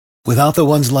Without the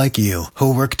ones like you,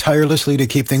 who work tirelessly to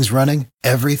keep things running,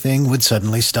 everything would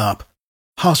suddenly stop.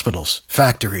 Hospitals,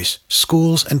 factories,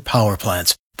 schools, and power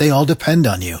plants, they all depend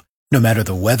on you. No matter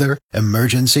the weather,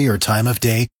 emergency, or time of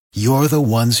day, you're the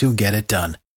ones who get it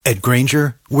done. At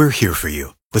Grainger, we're here for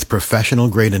you with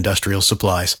professional-grade industrial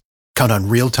supplies. Count on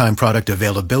real-time product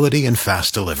availability and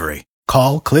fast delivery.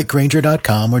 Call, click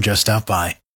Grainger.com, or just stop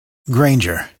by.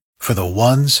 Grainger, for the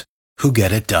ones who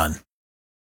get it done.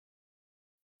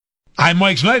 I'm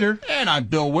Mike Snyder. And I'm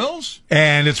Bill Wills.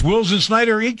 And it's Wills and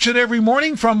Snyder each and every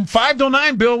morning from 5 to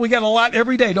 9. Bill, we got a lot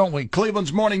every day, don't we?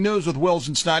 Cleveland's Morning News with Wills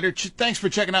and Snyder. Thanks for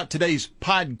checking out today's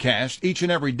podcast each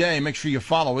and every day. Make sure you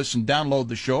follow us and download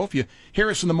the show. If you hear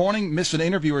us in the morning, miss an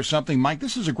interview or something, Mike,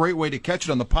 this is a great way to catch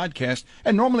it on the podcast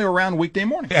and normally around weekday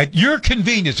morning. At your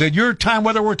convenience, at your time,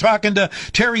 whether we're talking to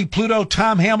Terry Pluto,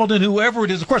 Tom Hamilton, whoever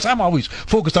it is. Of course, I'm always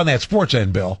focused on that sports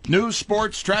end, Bill. News,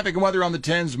 sports, traffic, and weather on the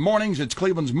 10s. Mornings, it's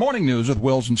Cleveland's Morning News with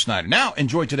Wills and Snyder. Now,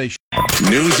 enjoy today's show.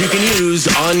 News you can use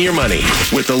on your money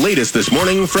with the latest this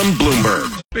morning from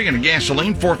Bloomberg. Speaking of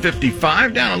gasoline,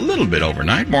 $4.55, down a little bit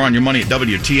overnight. More on your money at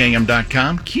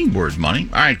WTAM.com. Keyword money.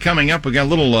 All right, coming up, we got a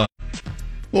little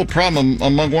problem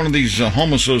among one of these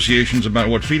home associations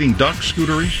about feeding ducks,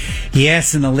 Scooteries?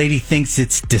 Yes, and the lady thinks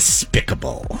it's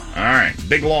despicable. All right,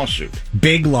 big lawsuit.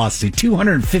 Big lawsuit,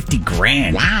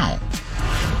 $250,000. Wow.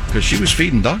 Because she was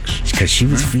feeding ducks? Because she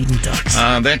was feeding ducks.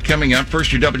 That coming up.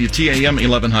 First, your WTAM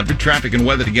 1100. Traffic and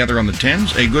weather together on the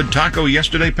 10s. A good taco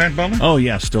yesterday, Pat Butler? Oh,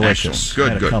 yes. Delicious.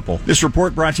 Excellent. Good. Couple. This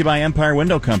report brought to you by Empire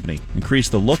Window Company. Increase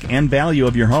the look and value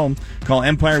of your home. Call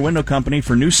Empire Window Company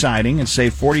for new siding and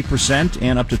save 40%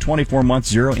 and up to 24 months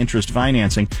zero-interest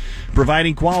financing.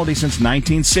 Providing quality since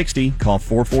 1960. Call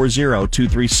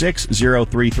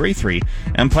 440-236-0333.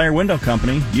 Empire Window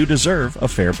Company. You deserve a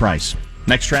fair price.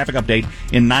 Next traffic update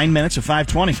in 9 minutes at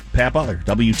 5:20. Pat Butler,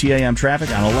 WTAM traffic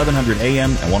on 1100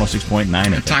 AM and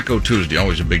 106.9. Taco Tuesday,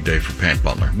 always a big day for Pat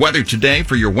Butler. Weather today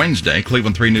for your Wednesday.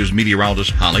 Cleveland 3 News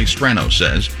meteorologist Holly Strano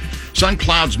says, sun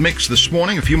clouds mix this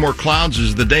morning. A few more clouds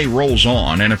as the day rolls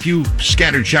on, and a few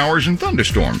scattered showers and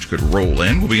thunderstorms could roll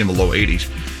in. We'll be in the low 80s.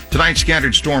 Tonight,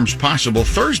 scattered storms possible.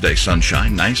 Thursday,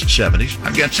 sunshine, nice 70s.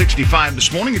 I've got 65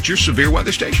 this morning at your severe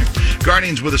weather station.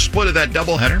 Guardians with a split of that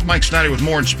doubleheader. Mike Snyder with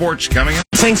more in sports coming up.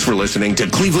 Thanks for listening to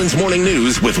Cleveland's Morning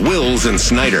News with Wills and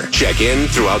Snyder. Check in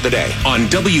throughout the day on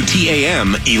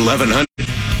WTAM 1100.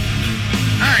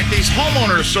 All right, these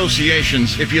homeowner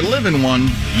associations, if you live in one,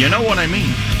 you know what I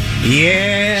mean.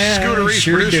 Yeah, Scooteries,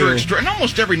 sure producer do. in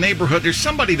almost every neighborhood, there's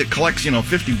somebody that collects,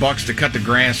 $50 to cut the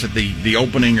grass at the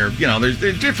opening, or there's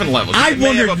different levels. I may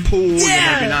wondered, have a pool, yeah,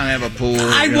 you maybe not have a pool.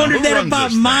 I wondered that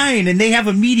about mine, and they have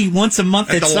a meeting once a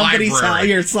month at somebody's house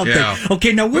or something. Yeah.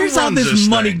 Okay, now where's all this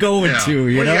money going to?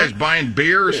 You guys buying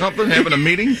beer or something, having a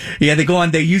meeting? Yeah,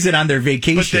 they use it on their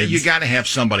vacations. But you got to have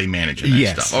somebody managing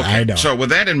that stuff. Okay, I know. So with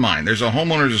that in mind, there's a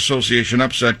homeowners association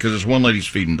upset because this one lady's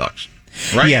feeding ducks.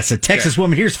 Right? Yes, a Texas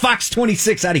woman. Here's Fox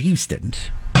 26 out of Houston.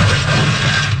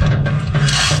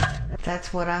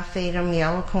 That's what I feed them,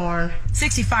 yellow corn.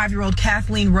 65-year-old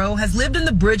Kathleen Rowe has lived in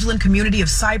the Bridgeland community of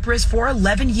Cypress for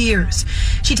 11 years.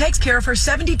 She takes care of her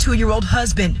 72-year-old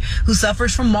husband, who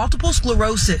suffers from multiple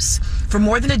sclerosis. For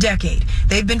more than a decade,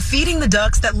 they've been feeding the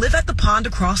ducks that live at the pond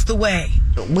across the way.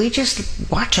 We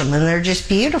just watch them, and they're just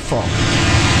beautiful.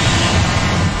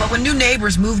 But when new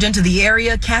neighbors moved into the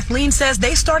area, Kathleen says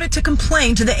they started to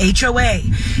complain to the HOA.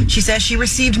 She says she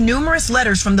received numerous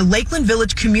letters from the Lakeland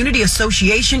Village Community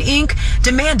Association, Inc.,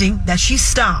 demanding that she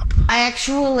stop. I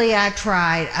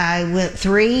tried. I went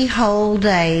 3 whole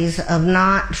days of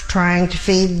not trying to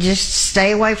feed, just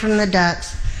stay away from the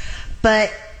ducks.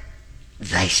 But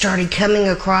they started coming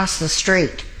across the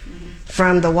street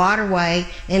from the waterway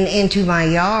and into my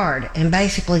yard and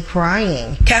basically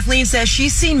crying. Kathleen says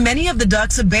she's seen many of the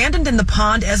ducks abandoned in the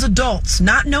pond as adults,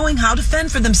 not knowing how to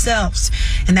fend for themselves,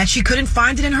 and that she couldn't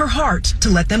find it in her heart to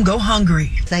let them go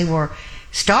hungry. They were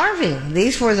starving.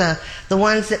 These were the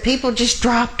ones that people just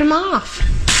dropped them off.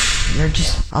 They're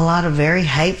just a lot of very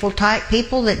hateful type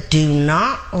people that do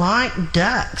not like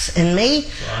ducks. And me,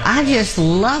 I just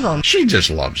love them. She just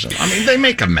loves them. I mean, they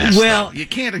make a mess. Well, though. You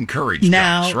can't encourage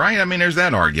ducks, right? I mean, there's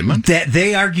that argument. That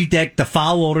they argued that the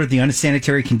foul odor, the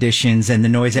unsanitary conditions, and the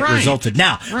noise that resulted.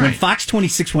 Now, when Fox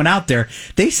 26 went out there,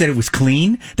 they said it was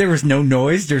clean. There was no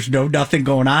noise. There's nothing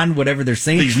going on, whatever they're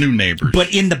saying. These new neighbors.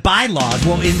 But in the bylaws,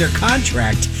 in their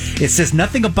contract, it says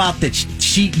nothing about that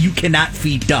you cannot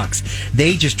feed ducks.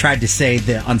 They just tried to say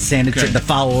the unsanitary, the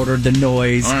foul odor, the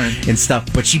noise, and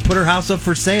stuff. But she put her house up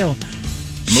for sale.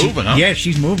 moving, huh? Yeah,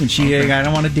 she's moving. I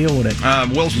don't want to deal with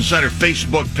it. Wills and Snyder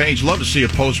Facebook page. Love to see a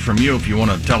post from you if you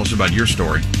want to tell us about your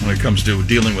story when it comes to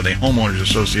dealing with a homeowners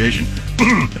association.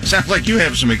 Sounds like you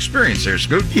have some experience there,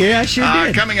 Scoot. Yeah, I sure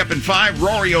did. Coming up in 5,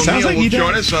 Rory O'Neill will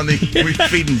join us on the We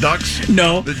Feeding Ducks.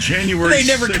 No. The January They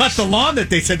never 6th. cut the lawn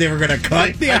that they said they were going to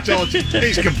cut. I told you,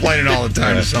 he's complaining all the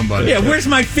time to somebody. Yeah, where's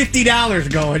my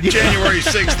 $50 going? January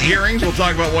 6th hearings. We'll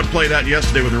talk about what played out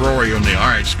yesterday with Rory O'Neill. All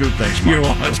right, Scoot, thanks, Mark. You're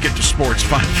welcome. Let's get to sports.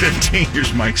 5:15.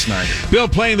 Here's Mike Snyder. Bill,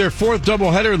 playing their 4th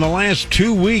doubleheader in the last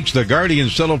 2 weeks. The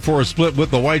Guardians settled for a split with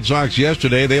the White Sox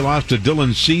yesterday. They lost to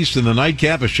Dylan Cease in the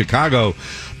nightcap as Chicago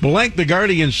blanked the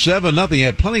Guardians 7-0.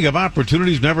 Had plenty of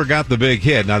opportunities, never got the big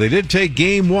hit. Now, they did take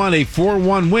Game 1, a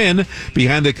 4-1 win,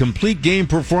 behind the complete game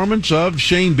performance of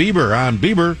Shane Bieber. On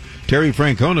Bieber, Terry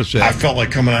Francona said, I felt like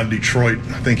coming out of Detroit,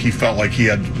 I think he felt like he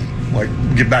had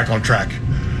get back on track.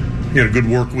 He had a good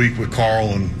work week with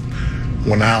Carl and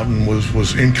went out and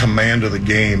was in command of the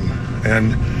game.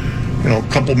 And, a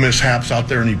couple mishaps out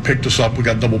there, and he picked us up. We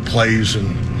got double plays,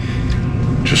 and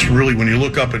just really, when you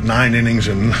look up at 9 innings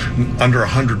and under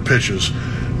 100 pitches,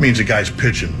 it means the guy's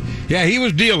pitching. Yeah, he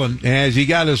was dealing as he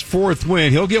got his 4th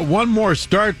win. He'll get one more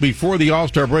start before the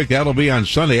All-Star break. That'll be on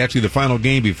Sunday, actually the final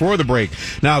game before the break.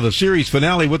 Now, the series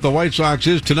finale with the White Sox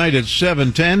is tonight at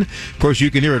 7:10. Of course, you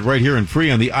can hear it right here and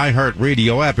free on the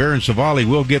iHeartRadio app. Aaron Savali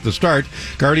will get the start.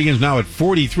 Guardians now at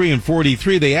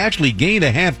 43-43. They actually gained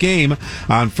a half game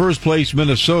on first place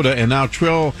Minnesota and now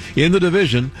trail in the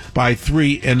division by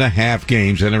 3.5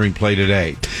 games entering play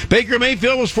today. Baker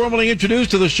Mayfield was formally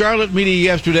introduced to the Charlotte media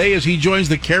yesterday as he joins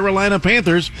the Carolina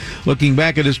Panthers. Looking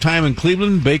back at his time in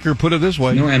Cleveland, Baker put it this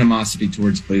way. No animosity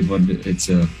towards Cleveland. It's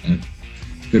a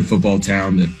good football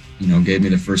town that, gave me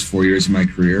the first 4 years of my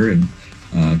career, and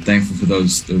thankful for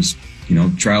those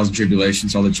trials and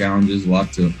tribulations, all the challenges, a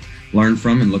lot to learn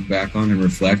from and look back on and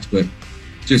reflect, but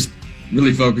just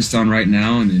really focused on right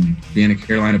now and being a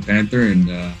Carolina Panther and,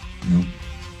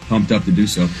 pumped up to do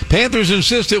so. Panthers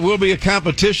insist it will be a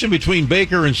competition between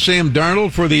Baker and Sam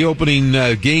Darnold for the opening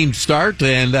game start,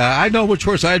 and I know which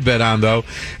horse I'd bet on, though,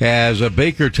 as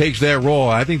Baker takes that role.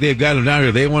 I think they've got him down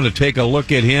here. They want to take a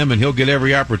look at him, and he'll get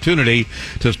every opportunity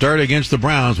to start against the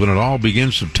Browns when it all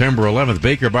begins September 11th.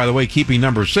 Baker, by the way, keeping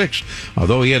number 6,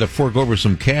 although he had to fork over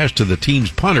some cash to the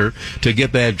team's punter to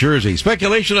get that jersey.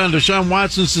 Speculation on Deshaun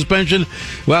Watson's suspension.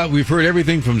 Well, we've heard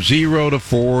everything from 0 to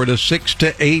 4 to 6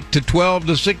 to 8 to 12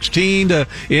 to 16 to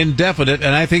indefinite,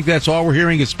 and I think that's all we're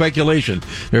hearing is speculation.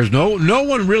 There's no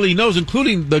one really knows,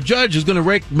 including the judge is going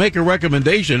to make a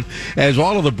recommendation, as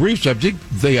all of the briefs I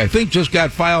think just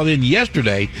got filed in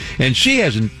yesterday, and she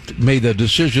hasn't made the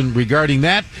decision regarding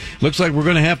that. Looks like we're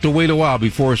going to have to wait a while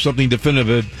before something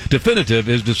definitive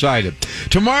is decided.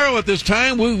 Tomorrow at this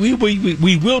time, we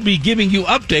will be giving you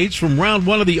updates from round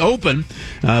 1 of the Open.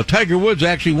 Tiger Woods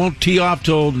actually won't tee off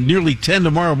till nearly 10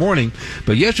 tomorrow morning,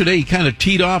 but yesterday he kind of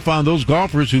teed off on those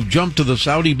golfers who jumped to the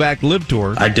Saudi-backed LIV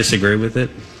Tour. I disagree with it.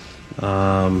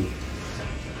 I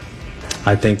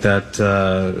think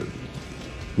that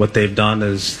what they've done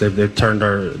is they've turned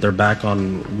their back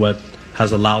on what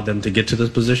has allowed them to get to this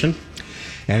position.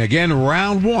 And again,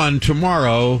 round 1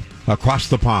 tomorrow across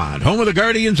the pond. Home of the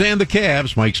Guardians and the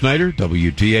Cavs. Mike Snyder,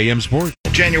 WTAM Sports.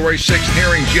 January 6th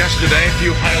hearings yesterday. A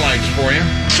few highlights for you.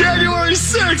 January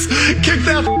 6th, kick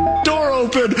that door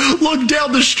open, look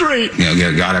down the street.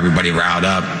 Got everybody riled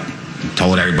up,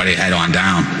 told everybody head on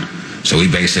down. So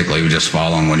we basically were just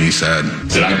following what he said.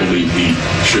 Did I believe we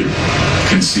should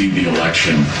concede the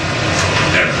election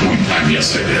at a point in time?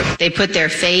 Yes, I did. They put their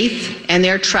faith and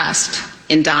their trust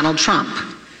in Donald Trump.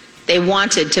 They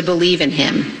wanted to believe in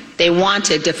him. They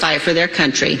wanted to fight for their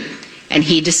country, and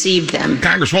he deceived them.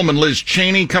 Congresswoman Liz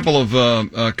Cheney, a couple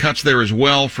of cuts there as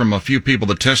well from a few people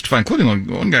that testify, including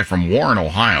one guy from Warren,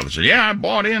 Ohio, that said, yeah, I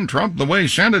bought in Trump the way he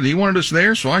sounded. He wanted us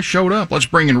there, so I showed up. Let's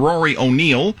bring in Rory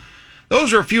O'Neill.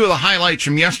 Those are a few of the highlights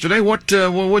from yesterday.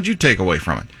 What'd you take away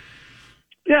from it?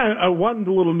 Yeah, one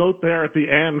little note there at the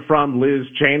end from Liz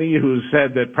Cheney, who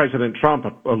said that President Trump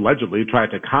allegedly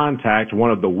tried to contact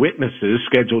one of the witnesses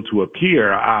scheduled to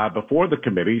appear before the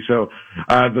committee.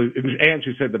 And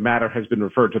she said the matter has been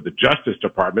referred to the Justice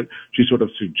Department. She sort of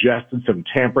suggested some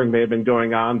tampering may have been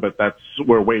going on, but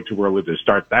we're way too early to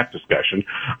start that discussion.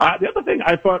 The other thing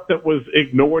I thought that was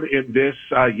ignored in this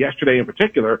yesterday in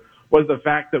particular was the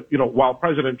fact that, while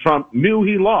President Trump knew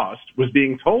he lost, was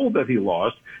being told that he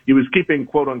lost, he was keeping,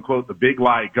 quote unquote, the big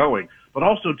lie going, but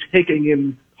also taking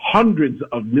in hundreds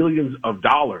of millions of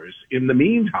dollars in the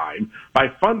meantime by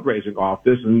fundraising off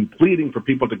this and pleading for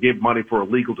people to give money for a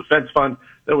legal defense fund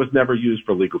that was never used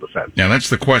for legal defense. Yeah, that's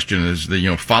the question, is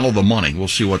follow the money. We'll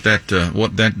see what that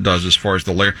does as far as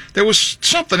the layer. There was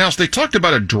something else. They talked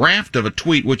about a draft of a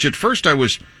tweet, which at first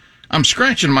I'm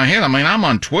scratching my head. I mean, I'm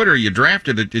on Twitter. You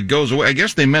drafted it. It goes away. I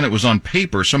guess they meant it was on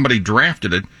paper. Somebody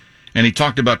drafted it, and he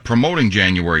talked about promoting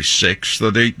January 6th.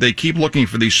 So they keep looking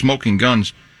for these smoking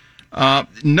guns.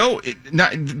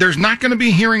 There's not going to be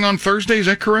a hearing on Thursday. Is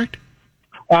that correct?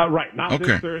 Right. Not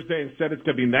this Thursday. Instead, it's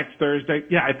going to be next Thursday.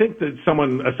 Yeah, I think that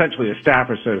someone, essentially a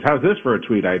staffer, says, how's this for a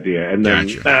tweet idea? And then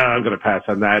I'm going to pass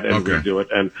on that and redo it.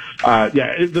 And,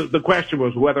 the question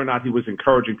was whether or not he was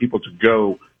encouraging people to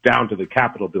go down to the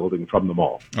Capitol building from the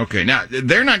mall. Okay. Now,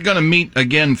 they're not going to meet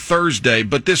again Thursday,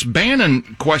 but this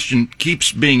Bannon question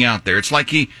keeps being out there. It's like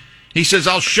he says,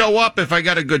 I'll show up if I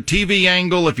got a good TV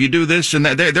angle, if you do this and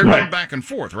that. They're going back and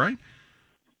forth, right?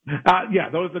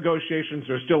 Those negotiations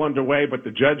are still underway, but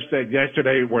the judge said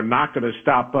yesterday, we're not going to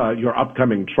stop your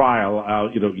upcoming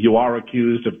trial. You are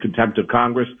accused of contempt of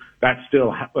Congress. That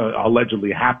still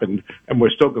allegedly happened, and we're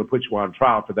still going to put you on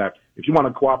trial for that. If you want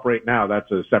to cooperate now,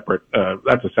 that's a separate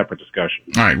discussion.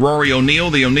 All right, Rory O'Neill,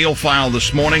 the O'Neill file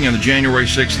this morning and the January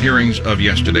 6th hearings of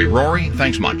yesterday. Rory,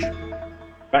 thanks much.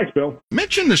 Thanks, Bill.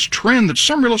 Mention this trend that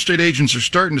some real estate agents are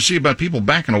starting to see about people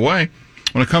backing away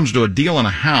when it comes to a deal in a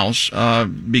house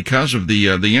because of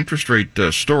the interest rate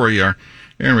story. Aaron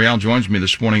Real joins me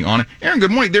this morning on it. Aaron,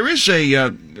 good morning. There is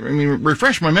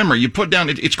refresh my memory. You put down,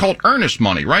 it's called earnest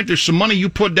money, right? There's some money you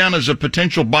put down as a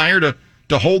potential buyer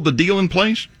to hold the deal in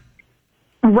place?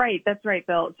 Right, that's right,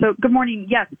 Bill. So good morning.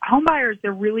 Yes, home buyers,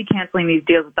 they're really canceling these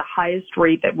deals at the highest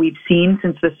rate that we've seen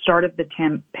since the start of the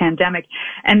pandemic.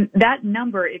 And that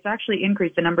number, it's actually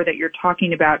increased, the number that you're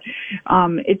talking about.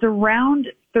 It's around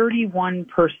 31%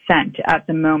 at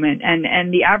the moment.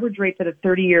 And the average rate for the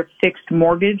 30-year fixed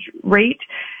mortgage rate,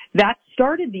 that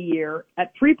started the year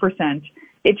at 3%.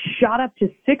 It shot up to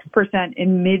 6%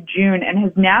 in mid-June and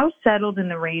has now settled in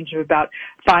the range of about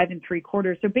 5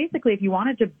 3/4. So basically, if you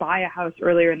wanted to buy a house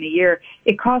earlier in the year,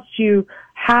 it cost you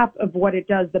half of what it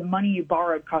does. The money you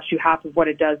borrowed cost you half of what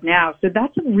it does now. So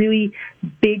that's a really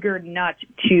bigger nut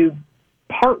to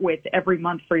part with every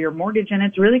month for your mortgage, and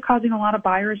it's really causing a lot of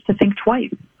buyers to think twice.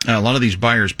 A lot of these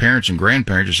buyers' parents and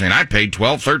grandparents are saying, I paid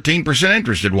 12-13%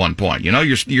 interest at one point.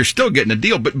 You're still getting a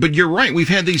deal. But you're right. We've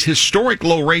had these historic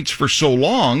low rates for so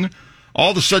long.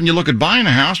 All of a sudden you look at buying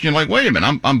a house and you're like, wait a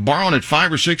minute, I'm borrowing at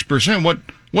 5 or 6%.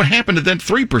 What happened to that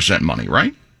 3% money,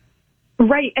 right?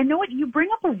 Right. And know what? You bring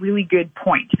up a really good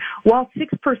point. While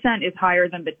 6% is higher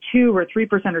than the 2 or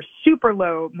 3% or super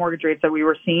low mortgage rates that we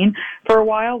were seeing for a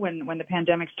while when the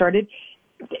pandemic started,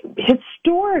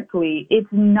 historically, it's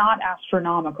not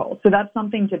astronomical. So that's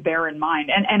something to bear in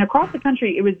mind. And across the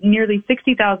country, it was nearly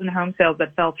 60,000 home sales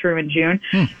that fell through in June.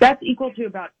 That's equal to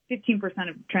about 15%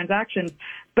 of transactions.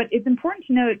 But it's important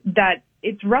to note that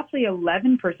it's roughly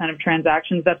 11% of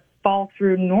transactions that fall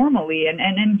through normally.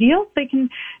 And deals, they can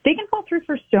fall through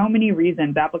for so many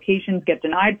reasons. Applications get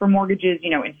denied for mortgages,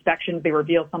 inspections, they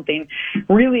reveal something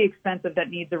really expensive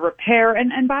that needs a repair,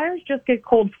 and buyers just get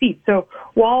cold feet. So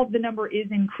while the number is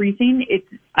increasing,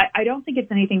 I don't think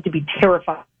it's anything to be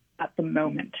terrified at the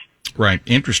moment. Right.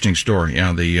 Interesting story.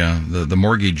 Yeah, the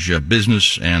mortgage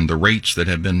business and the rates that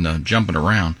have been jumping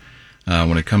around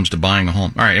when it comes to buying a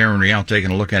home. All right, Aaron Real taking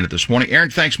a look at it this morning.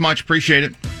 Aaron, thanks much. Appreciate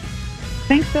it.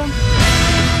 Thanks, Bill.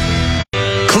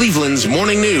 Cleveland's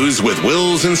Morning News with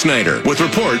Wills and Snyder, with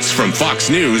reports from Fox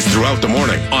News throughout the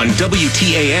morning on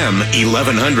WTAM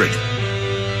 1100.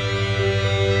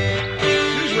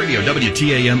 News Radio,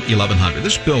 WTAM 1100.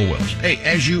 This is Bill Wills. Hey,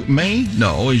 as you may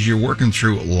know, as you're working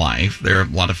through life, there are a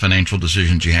lot of financial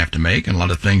decisions you have to make and a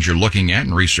lot of things you're looking at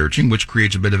and researching, which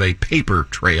creates a bit of a paper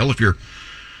trail. If you're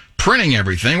printing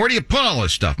everything, where do you put all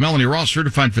this stuff? Melanie Ross,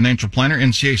 certified financial planner,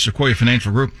 NCA Sequoia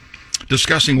Financial Group,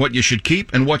 discussing what you should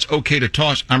keep and what's okay to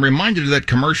toss. I'm reminded of that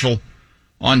commercial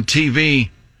on TV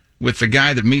with the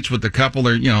guy that meets with the couple.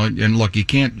 There, and look, you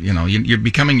can't, you're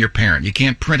becoming your parent. You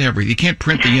can't print everything. You can't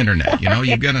print the internet.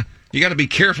 You gotta be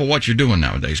careful what you're doing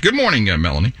nowadays. Good morning,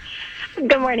 Melanie.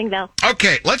 Good morning, Bill.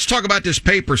 Okay, let's talk about this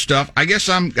paper stuff. I guess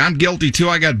I'm guilty too.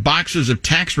 I got boxes of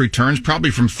tax returns,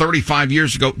 probably from 35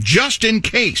 years ago, just in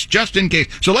case.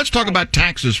 So let's talk about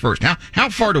taxes first. How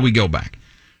far do we go back?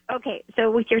 Okay, so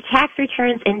with your tax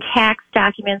returns and tax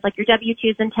documents, like your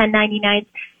W-2s and 1099s,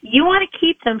 you want to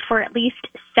keep them for at least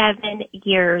 7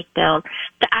 years, Bill.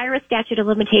 The IRS statute of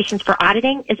limitations for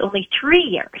auditing is only 3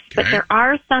 years, but there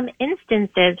are some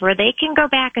instances where they can go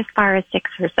back as far as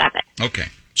 6 or 7. Okay.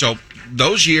 So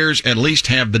those years at least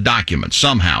have the documents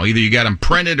somehow. Either you got them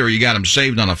printed or you got them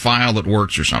saved on a file that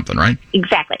works or something, right?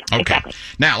 Exactly. Okay. Exactly.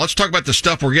 Now, let's talk about the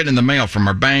stuff we're getting in the mail from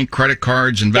our bank, credit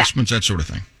cards, investments, that sort of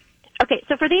thing. Okay,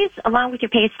 so for these, along with your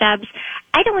pay stubs,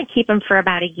 I'd only keep them for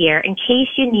about a year in case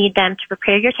you need them to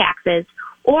prepare your taxes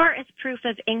or as proof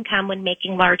of income when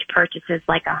making large purchases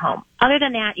like a home. Other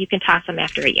than that, you can toss them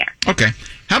after a year. Okay.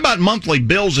 How about monthly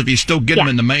bills if you still get them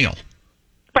in the mail?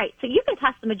 Right, so you can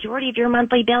toss the majority of your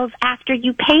monthly bills after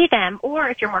you pay them, or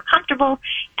if you're more comfortable,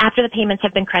 after the payments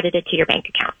have been credited to your bank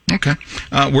account.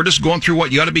 Okay. We're just going through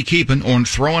what you ought to be keeping or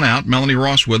throwing out. Melanie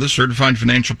Ross with us, certified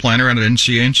financial planner out at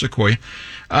NCA in Sequoia.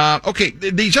 Okay,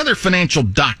 these other financial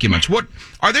documents, what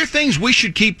are there things we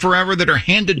should keep forever that are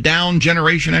handed down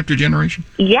generation after generation?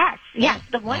 Yes.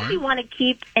 The ones you want to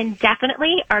keep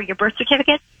indefinitely are your birth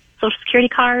certificates, Social Security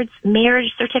cards,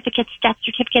 marriage certificates, death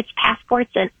certificates,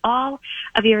 passports, and all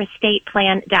of your estate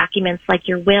plan documents like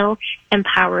your will and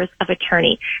powers of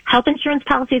attorney. Health insurance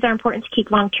policies are important to keep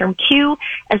long-term too,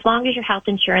 as long as your health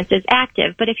insurance is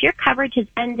active. But if your coverage has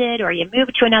ended or you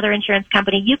move to another insurance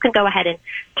company, you can go ahead and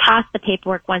toss the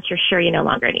paperwork once you're sure you no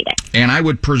longer need it. And I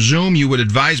would presume you would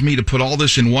advise me to put all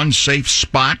this in one safe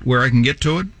spot where I can get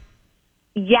to it?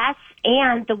 Yes,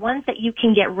 and the ones that you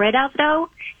can get rid of, though,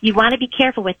 you want to be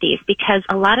careful with these because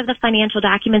a lot of the financial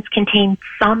documents contain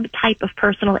some type of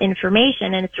personal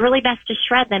information, and it's really best to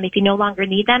shred them if you no longer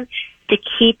need them to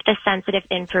keep the sensitive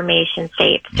information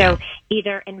safe. So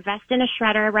either invest in a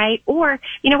shredder, right, or,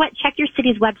 you know what, check your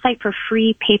city's website for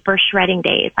free paper shredding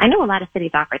days. I know a lot of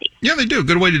cities offer these. Yeah, they do.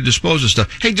 Good way to dispose of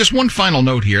stuff. Hey, just one final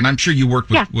note here, and I'm sure you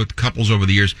worked with couples over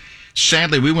the years.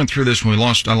 Sadly, we went through this when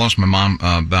I lost my mom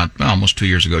about almost 2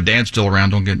 years ago. Dad's still around.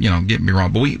 Don't get me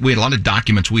wrong, but we had a lot of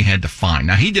documents we had to find.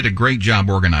 Now, he did a great job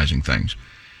organizing things,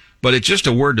 but it's just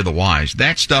a word to the wise.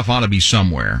 That stuff ought to be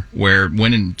somewhere where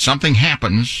when something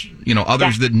happens,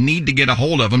 others that need to get a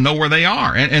hold of them know where they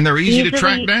are, and they're easy to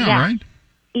track down, right?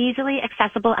 Easily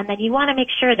accessible, and then you want to make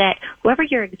sure that whoever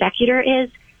your executor is,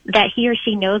 that he or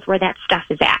she knows where that stuff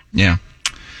is at. Yeah.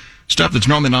 Stuff that's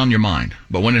normally not on your mind,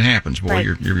 but when it happens, boy, right.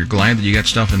 you're glad that you got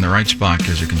stuff in the right spot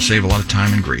because it can save a lot of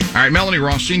time and grief. All right, Melanie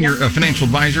Ross, senior financial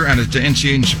advisor out at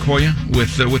NCA in Sequoia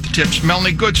with the tips.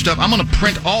 Melanie, good stuff. I'm going to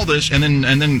print all this and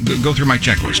then go through my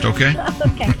checklist. Okay.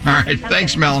 Okay. All right.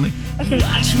 Thanks, Melanie. Okay.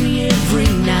 Watch me every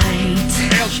night.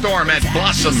 Hailstorm at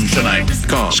Blossom tonight.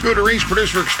 Scooter Reese,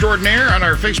 producer extraordinaire, on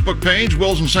our Facebook page,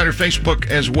 Wills Insider Facebook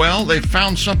as well. They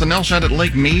found something else out at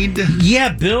Lake Mead.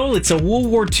 Yeah, Bill, it's a World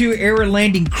War II era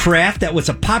landing craft that was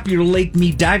a popular Lake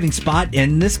Mead diving spot,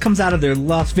 and this comes out of their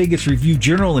Las Vegas Review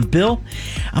Journal. And Bill,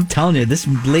 I'm telling you, this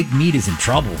Lake Mead is in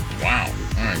trouble. Wow.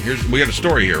 All right, we got a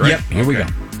story here, right? Yep, here we go.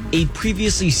 A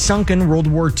previously sunken World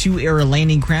War II-era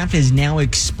landing craft is now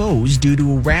exposed due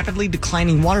to rapidly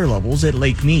declining water levels at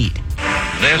Lake Mead.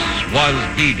 This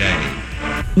was D-Day.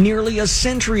 Nearly a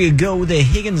century ago, the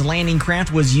Higgins landing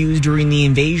craft was used during the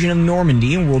invasion of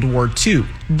Normandy in World War II.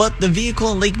 But the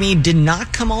vehicle at Lake Mead did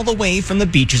not come all the way from the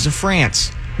beaches of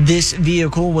France. This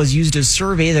vehicle was used to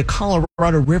survey the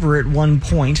Colorado River at one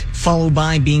point, followed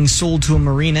by being sold to a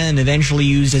marina and eventually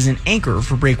used as an anchor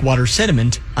for breakwater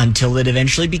sediment, until it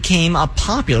eventually became a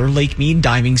popular Lake Mead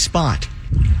diving spot.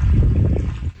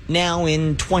 Now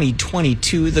in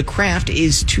 2022, the craft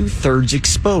is 2/3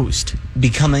 exposed,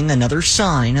 becoming another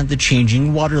sign of the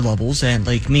changing water levels at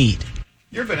Lake Mead.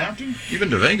 You ever been out there? You've been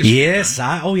to Vegas? Yes.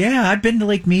 I've been to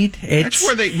Lake Mead. That's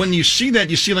where when you see that,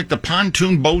 you see like the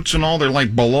pontoon boats and all. They're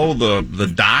like below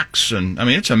the docks, and I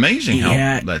mean it's amazing how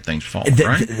that thing's falling.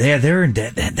 Right? They're in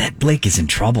that lake is in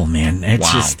trouble, man.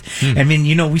 It's just. I mean,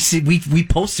 we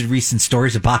posted recent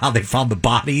stories about how they found the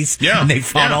bodies. Yeah, and they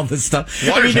found all this stuff.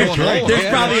 I mean, there's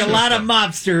probably a lot of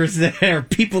mobsters there,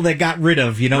 people that got rid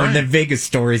of, in the Vegas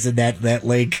stories in that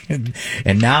lake,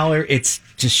 and now it's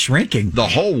just shrinking. The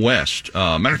whole West.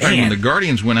 Matter of fact, when the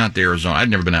Guardians went out to Arizona, I'd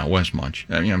never been out west much.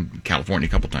 I mean, I'm in California a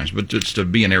couple times, but just to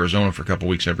be in Arizona for a couple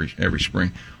weeks every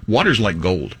spring, water's like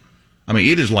gold. I mean,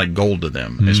 it is like gold to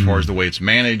them as far as the way it's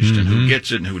managed and who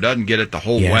gets it and who doesn't get it. The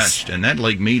whole West, and that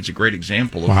Lake Mead's a great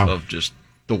example of just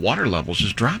the water levels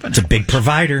just dropping. It's a big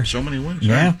provider. So many ways.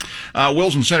 Yeah. Right?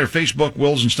 Wills Insider Facebook,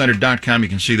 WillsInsider.com. You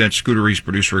can see that. Scooter Reese,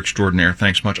 producer extraordinaire.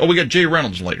 Thanks much. Oh, we got Jay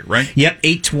Reynolds later, right? Yep,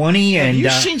 8:20. Have you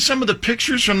seen some of the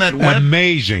pictures from that web?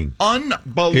 Amazing.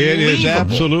 Unbelievable. It is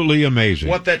absolutely amazing.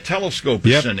 What that telescope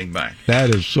is sending back.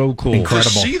 That is so cool.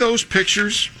 Incredible. To see those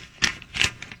pictures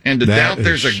and to doubt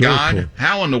there's a God, cool.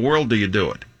 How in the world do you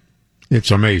do it?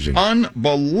 It's amazing.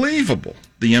 Unbelievable,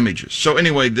 the images. So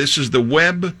anyway, this is the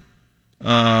Webb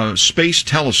Space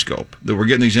Telescope that we're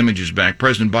getting these images back.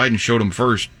 President Biden showed them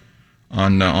first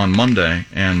on Monday.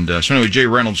 And so anyway, Jay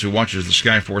Reynolds, who watches the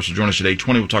Skyforce, will join us at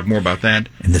 8:20. We'll talk more about that.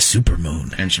 And the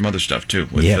supermoon. And some other stuff, too,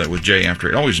 with Jay after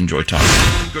it. Always enjoy talking.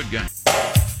 Good guy.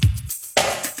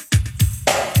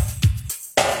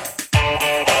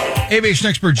 Aviation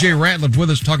expert Jay Ratliff with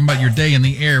us talking about your day in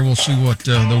the air. We'll see what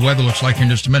the weather looks like here in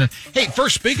just a minute. Hey,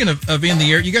 first, speaking of in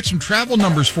the air, you got some travel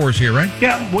numbers for us here, right?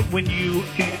 Yeah, when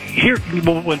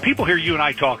people hear you and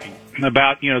I talking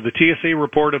about, the TSA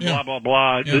report of blah, blah,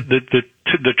 blah,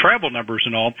 the travel numbers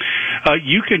and all,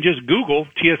 you can just Google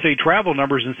TSA travel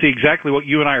numbers and see exactly what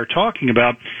you and I are talking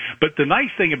about. But the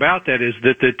nice thing about that is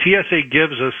that the TSA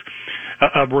gives us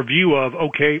a review of,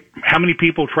 okay, how many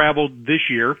people traveled this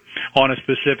year on a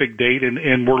specific date,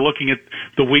 and we're looking at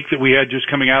the week that we had just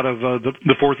coming out of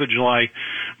the 4th of July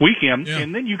weekend,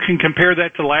 and then you can compare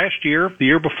that to last year, the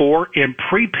year before, and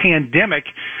pre-pandemic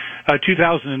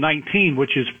 2019,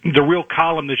 which is the real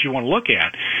column that you want to look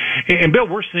at. And Bill,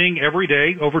 we're seeing every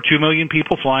day over 2 million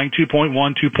people flying, 2.1,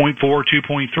 2.4,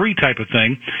 2.3 type of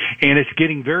thing, and it's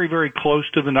getting very, very close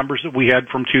to the numbers that we had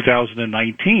from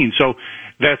 2019. So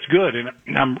that's good, and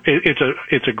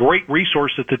it's a great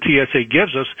resource that the TSA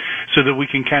gives us so that we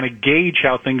can kind of gauge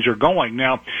how things are going.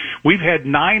 Now, we've had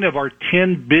 9 of our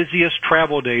 10 busiest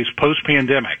travel days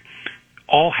post-pandemic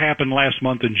all happened last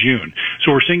month in June.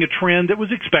 So we're seeing a trend that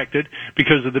was expected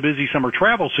because of the busy summer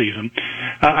travel season.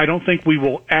 I don't think we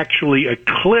will actually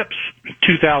eclipse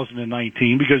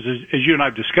 2019 because, as you and I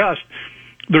have discussed,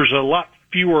 there's a lot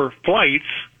fewer flights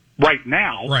right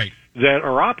now that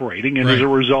are operating, and as a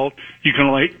result, you can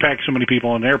only pack so many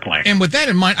people on an airplane. And with that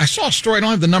in mind, I saw a story, I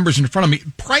don't have the numbers in front of me,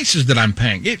 prices that I'm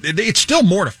paying. It's still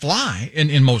more to fly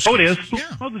in most cases. It is.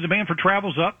 Yeah. Well, the demand for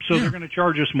travel's up, so they're going to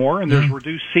charge us more, and there's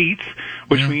reduced seats,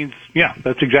 which means,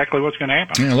 that's exactly what's going to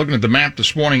happen. Yeah, looking at the map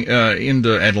this morning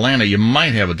into Atlanta, you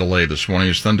might have a delay this morning.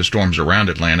 There's thunderstorms around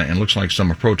Atlanta, and looks like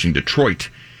some approaching Detroit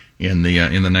in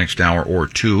the next hour or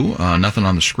two. Nothing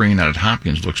on the screen out at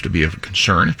Hopkins looks to be of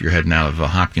concern if you're heading out of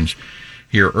Hopkins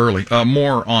here early.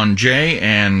 More on Jay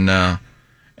and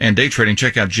day trading.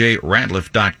 Check out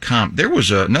jratliff.com. There was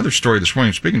another story this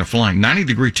morning. Speaking of flying,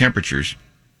 90-degree temperatures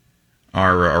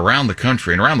are around the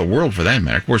country and around the world for that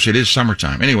matter. Of course, it is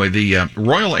summertime. Anyway, the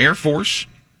Royal Air Force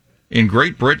in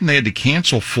Great Britain, they had to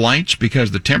cancel flights because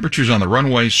the temperatures on the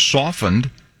runways softened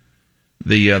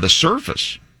the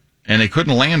surface, and they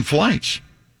couldn't land flights.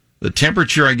 The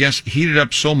temperature, I guess, heated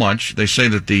up so much, they say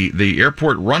that the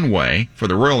airport runway for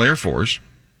the Royal Air Force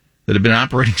that had been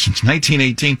operating since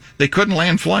 1918, they couldn't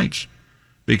land flights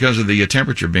because of the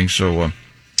temperature being so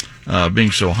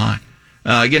high.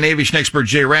 Again, aviation expert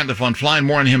Jay Ratliff on flying.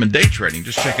 More on him and day trading.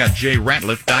 Just check out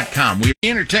jratliff.com. We have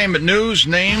entertainment news,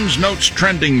 names, notes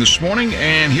trending this morning,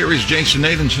 and here is Jason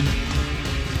Nathanson.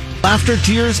 Laughter,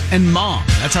 tears, and mom.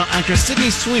 That's how actress Sydney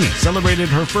Sweeney celebrated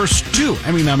her first 2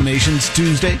 Emmy nominations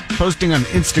Tuesday, posting on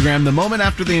Instagram the moment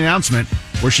after the announcement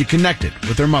where she connected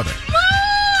with her mother.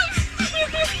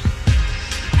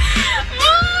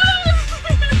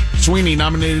 Sweeney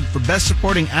nominated for Best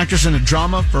Supporting Actress in a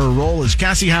Drama for her role as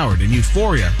Cassie Howard in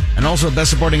Euphoria, and also Best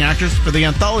Supporting Actress for the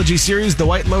anthology series The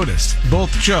White Lotus,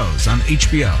 both shows on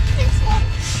HBO.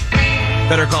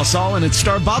 Better Call Saul and its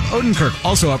star Bob Odenkirk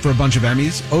also up for a bunch of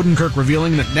Emmys. Odenkirk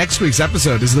revealing that next week's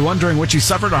episode is the one during which he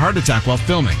suffered a heart attack while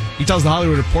filming. He tells The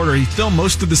Hollywood Reporter he filmed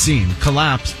most of the scene,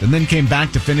 collapsed, and then came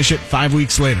back to finish it 5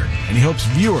 weeks later. And he hopes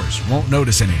viewers won't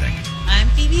notice anything. I'm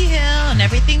Phoebe Hill, and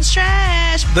everything's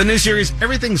trash. The new series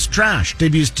Everything's Trash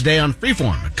debuts today on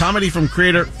Freeform, a comedy from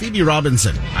creator Phoebe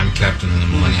Robinson. I'm Captain of the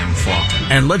Millennium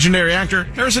Falcon. And legendary actor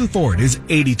Harrison Ford is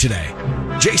 80 today.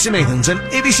 Jason Nathanson,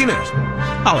 ABC News,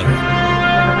 Hollywood.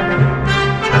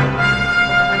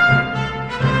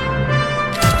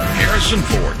 Harrison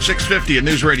Ford, 6:50 at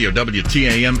News Radio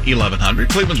WTAM 1100.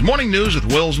 Cleveland's Morning News with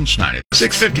Wills and Snyder.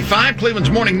 6:55,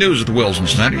 Cleveland's Morning News with Wills and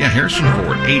Snyder. Yeah, Harrison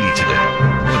Ford, 80 today.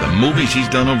 What the movies he's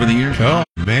done over the years. Oh,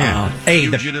 man. Hey,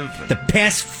 the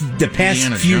past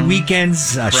few Jones.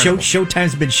 weekends,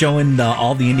 Showtime's been showing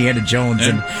all the Indiana Jones,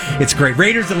 and it's great.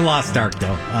 Raiders of the Lost Ark,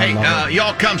 though.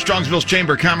 Y'all come. Strongsville's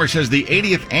Chamber of Commerce has the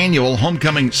 80th annual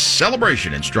homecoming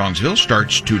celebration in Strongsville.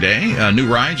 Starts today. New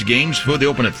rides, games, food. They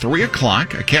open at 3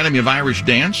 o'clock. Academy of Irish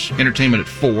Dance, entertainment at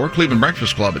 4. Cleveland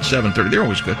Breakfast Club at 7:30. They're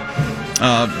always good.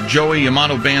 Joey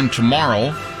Yamato Band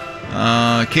tomorrow.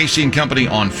 Casey and Company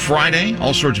on Friday.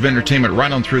 All sorts of entertainment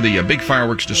right on through the big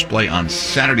fireworks display on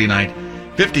Saturday night.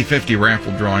 50-50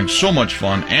 raffle drawing. So much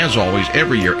fun, as always,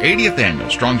 every year. 80th annual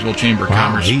Strongsville Chamber of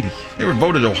Commerce. 80. They were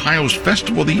voted Ohio's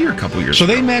Festival of the Year a couple years ago.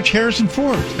 So they match Harrison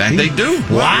Ford. That they do.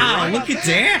 Wow, look at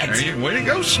that. Way to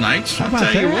go, Snipes. How I'll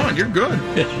about tell you that? what, you're good.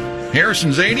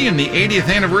 Harrison's 80 and the 80th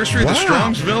anniversary of the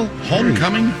Strongsville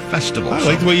Homecoming Festival. I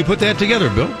like the way you put that together,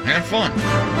 Bill. Have fun.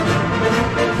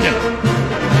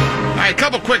 Yeah. All right, a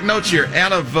couple quick notes here.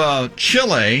 Out of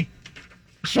Chile,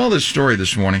 I saw this story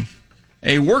this morning.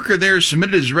 A worker there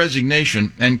submitted his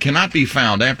resignation and cannot be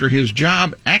found after his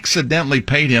job accidentally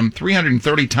paid him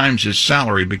 330 times his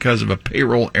salary because of a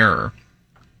payroll error.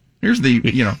 Here's the,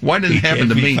 why didn't it happen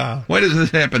to me? Why doesn't this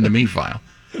happen to me file?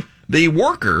 The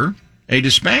worker, a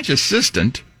dispatch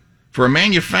assistant for a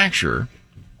manufacturer,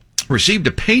 received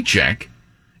a paycheck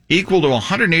equal to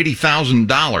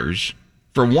 $180,000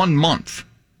 for 1 month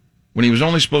when he was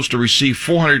only supposed to receive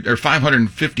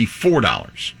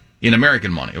 $554 in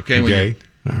American money. Okay. All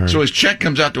right. So his check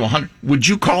comes out to $100. Would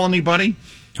you call anybody?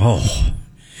 Oh,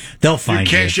 they'll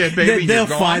find you. Cash that baby.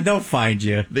 They'll find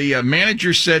you. The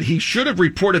manager said he should have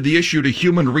reported the issue to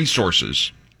Human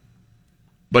Resources,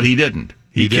 but he didn't.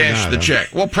 He cashed the check.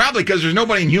 Well, probably because there's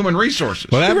nobody in Human Resources.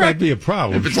 Well, that might be a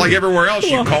problem. If it's like everywhere else,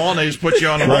 you call and they just put you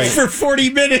on the roll. For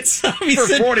 40 minutes. For 40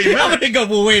 minutes. I'm going to go,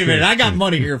 well, wait a minute. I got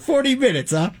money here. 40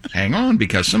 minutes, huh? Hang on,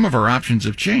 because some of our options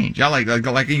have changed. I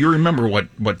like you remember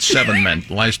what 7 meant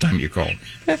last time you called.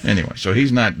 Anyway, so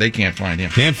he's not, they can't find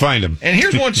him. Can't find him. And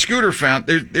here's one Scooter found.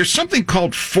 There's something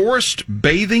called forest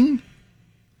bathing.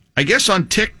 I guess on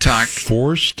TikTok.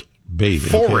 Forest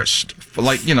bathing. Forest. Okay.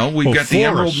 Like, we've got the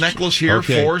emerald necklace here,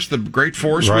 okay. Forest, the great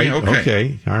forest. Right,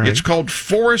 okay. All right. It's called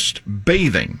forest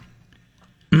bathing.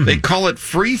 They call it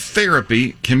free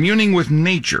therapy, communing with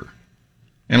nature.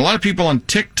 And a lot of people on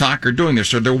TikTok are doing this.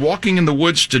 So they're walking in the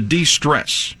woods to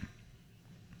de-stress.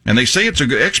 And they say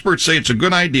experts say it's a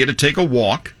good idea to take a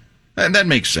walk. And that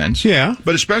makes sense. Yeah.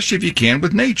 But especially if you can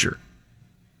with nature.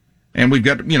 And we've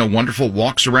got, wonderful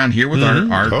walks around here with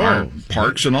our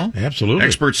parks and all. Absolutely.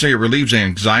 Experts say it relieves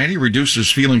anxiety,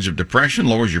 reduces feelings of depression,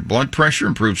 lowers your blood pressure,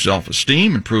 improves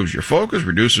self-esteem, improves your focus,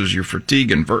 reduces your fatigue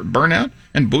and burnout,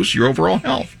 and boosts your overall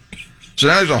health. So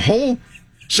now there's a whole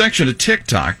section of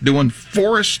TikTok doing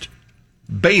forest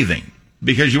bathing.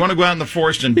 Because you want to go out in the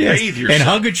forest and bathe yourself. And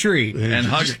hug a tree.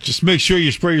 Just make sure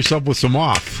you spray yourself with some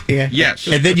off. Yeah. Yes.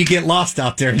 And then you get lost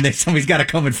out there, and then somebody's got to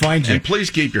come and find you. And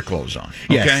please keep your clothes on.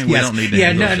 Yes, okay? We don't need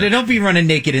to don't be running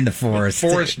naked in the forest.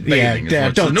 Forest bathing is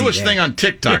what's the newest thing on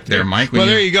TikTok there, Mike. Well,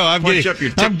 there you go. I'm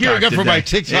gearing up for my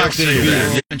TikTok interview.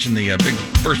 You mentioned the big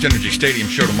First Energy Stadium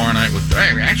show tomorrow night.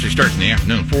 It actually starts in the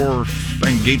afternoon.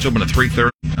 Gates open at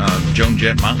 3:30. Joan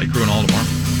Jett, Motley Crue, and all tomorrow.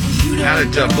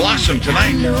 Out at Blossom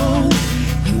tonight.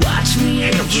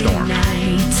 Hailstorm.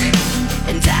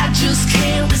 And I just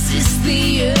can't resist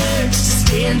the urge to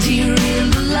stand here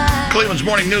in the light. Cleveland's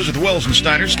Morning News with Wills and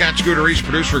Snyder. Scott Scooter East,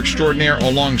 producer extraordinaire,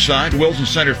 alongside Wills and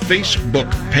Snyder Facebook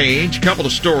page. A couple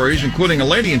of stories, including a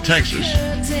lady in Texas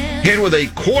hit with a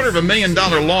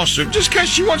 $250,000 lawsuit just because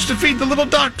she wants to feed the little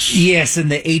ducks. Yes,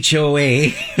 and the HOA,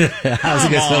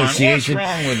 Housing Association. What's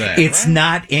wrong with that? It's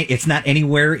not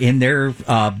anywhere in their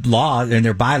law, in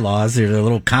their bylaws, or their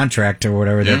little contract or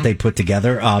whatever that they put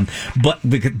together.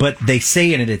 But they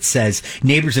say in it, it says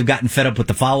neighbors have gotten fed up with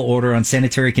the foul odor,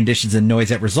 unsanitary conditions, and noise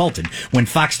that resulted. When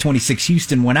Fox 26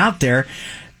 Houston went out there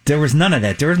was none of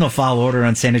that. There was no foul odor,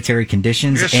 unsanitary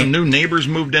conditions. I guess some new neighbors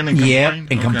moved in and complained. Yeah,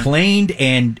 and complained,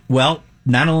 and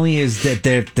not only is that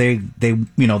they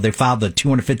filed the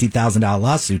 $250,000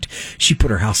 lawsuit, she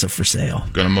put her house up for sale.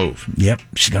 Gonna move. Yep,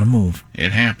 she's gonna move.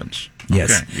 It happens.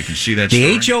 Yes, okay. You can see that.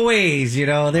 The story.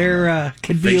 HOAs, they're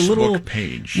could be Facebook a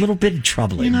page. little bit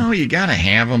troubling. You got to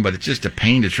have them, but it's just a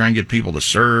pain to try and get people to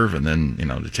serve, and then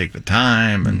to take the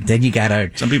time, and then you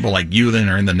gotta. Some people like you then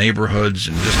are in the neighborhoods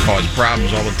and just cause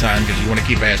problems all the time because you want to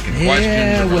keep asking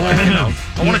questions.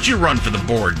 Why don't you run for the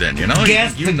board then? You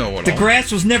know what? The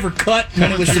grass was never cut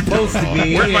when it was supposed to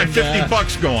be. Where's my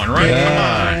 $50 going? Right? Come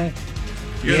on.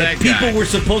 You're that guy. People were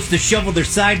supposed to shovel their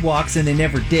sidewalks, and they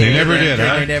never did. They never did.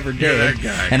 You're that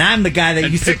guy. And I'm the guy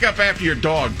that used to pick up after your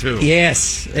dog too.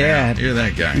 Yes. Yeah. You're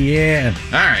that guy. Yeah.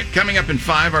 All right. Coming up in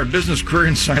 5, our business career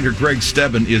insider Greg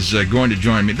Stebbin is going to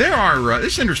join me. There are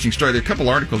this is an interesting story. There are a couple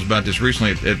articles about this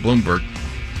recently at Bloomberg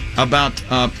about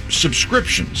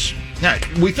subscriptions. Now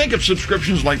we think of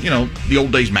subscriptions like the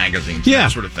old days magazines,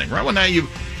 that sort of thing, right? Well, now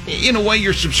in a way,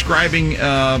 you're subscribing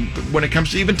when it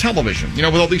comes to even television,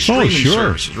 with all these streaming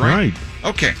services, right?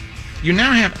 Okay. You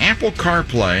now have Apple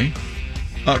CarPlay,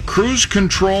 cruise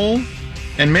control,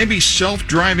 and maybe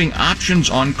self-driving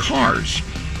options on cars.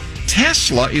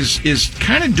 Tesla is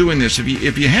kind of doing this.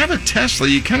 If you have a Tesla,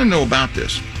 you kind of know about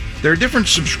this. There are different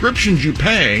subscriptions you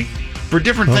pay for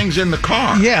different things in the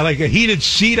car. Yeah, like a heated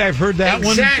seat. I've heard that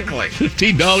exactly. one.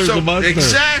 $15 a month.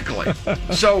 Exactly.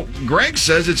 So Greg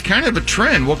says it's kind of a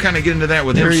trend. We'll kind of get into that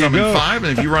with him some in 5.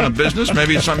 And if you run a business,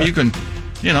 maybe it's something you can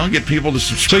get people to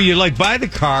subscribe. So you buy the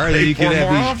car, and then you can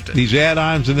have these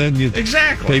add-ons, and then you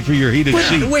pay for your heated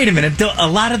seat. Wait a minute. A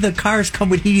lot of the cars come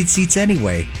with heated seats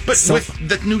anyway. But with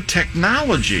the new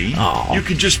technology, you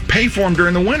could just pay for them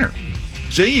during the winter.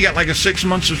 See, you got like a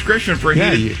 6-month subscription for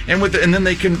heated, and then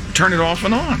they can turn it off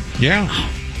and on. Yeah.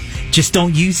 Just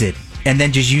don't use it. And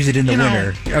then just use it in the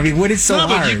winter. I mean, what is so hard?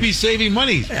 But you'd be saving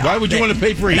money. Why would you want to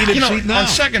pay for a heated seat now? On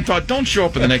second thought, don't show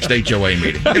up at the next HOA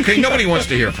meeting. Okay, nobody wants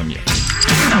to hear from you.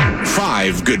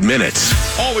 5 good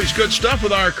minutes. Always good stuff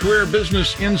with our career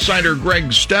business insider,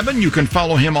 Greg Stebbin. You can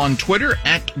follow him on Twitter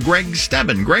at Greg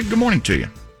Stebbin. Greg, good morning to you.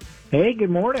 Hey, good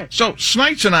morning. So,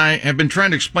 Snites and I have been trying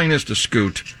to explain this to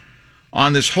Scoot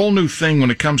on this whole new thing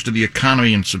when it comes to the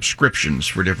economy and subscriptions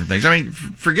for different things. I mean,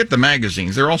 forget the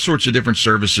magazines. There are all sorts of different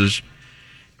services.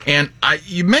 And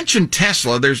you mentioned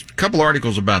Tesla. There's a couple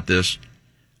articles about this.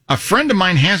 A friend of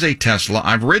mine has a Tesla.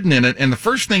 I've ridden in it, and the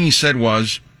first thing he said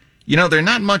was, they're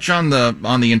not much on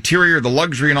the interior, the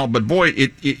luxury and all, but boy,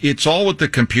 it's all with the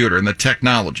computer and the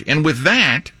technology. And with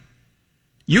that,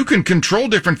 you can control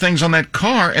different things on that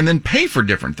car and then pay for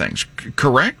different things.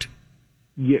 Correct?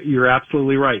 You're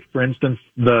absolutely right. For instance,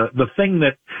 the thing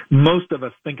that most of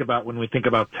us think about when we think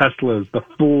about Tesla is the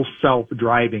full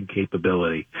self-driving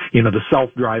capability. The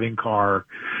self-driving car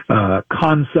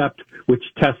concept, which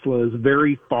Tesla is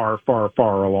very far, far,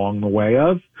 far along the way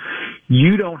of.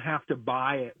 You don't have to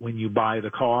buy it when you buy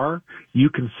the car. You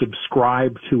can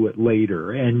subscribe to it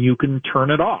later, and you can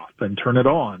turn it off and turn it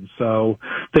on. So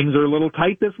things are a little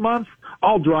tight this month.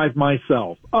 I'll drive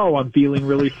myself. Oh, I'm feeling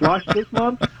really flush this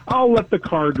month. I'll let the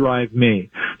car drive me.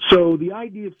 So the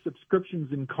idea of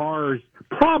subscriptions in cars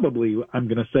probably, I'm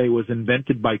going to say, was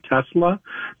invented by Tesla.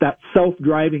 That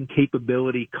self-driving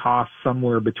capability costs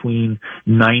somewhere between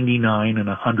 $99 and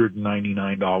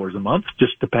 $199 a month,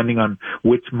 just depending on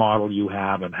which model you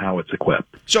have and how it's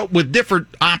equipped. So with different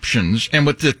options and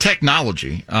with the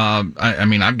technology, I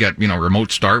mean, I've got,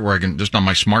 remote start where I can just on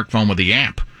my smartphone with the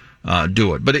app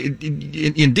do it. But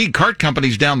indeed, car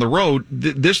companies down the road,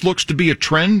 this looks to be a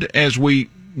trend as we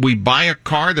buy a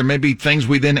car. There may be things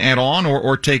we then add on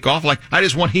or take off. Like, I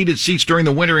just want heated seats during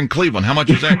the winter in Cleveland. How much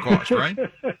does that cost, right?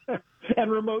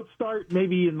 And remote start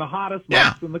maybe in the hottest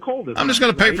months and the coldest. I'm just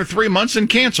going to pay for 3 months and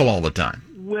cancel all the time.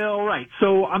 Well, right.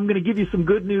 So I'm going to give you some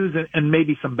good news and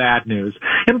maybe some bad news.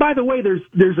 And by the way, there's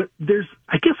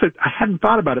I guess I hadn't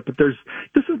thought about it, but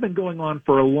this has been going on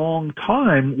for a long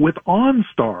time with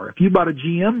OnStar. If you bought a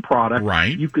GM product,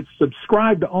 right, you could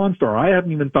subscribe to OnStar. I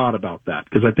haven't even thought about that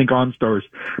because I think OnStar's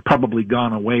probably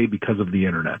gone away because of the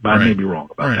internet, but I may be wrong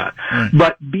about that. Right.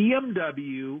 But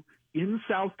BMW in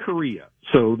South Korea,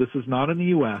 so this is not in the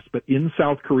U.S., but in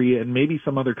South Korea and maybe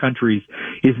some other countries,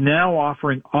 is now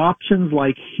offering options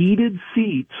like heated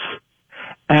seats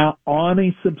on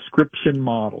a subscription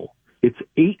model. It's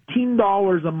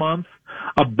 $18 a month,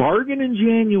 a bargain in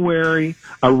January,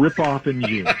 a ripoff in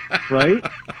June, right?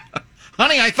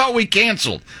 Honey, I thought we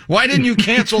canceled. Why didn't you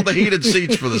cancel the heated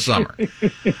seats for the summer?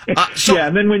 Yeah,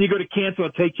 and then when you go to cancel,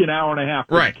 it takes you an hour and a half.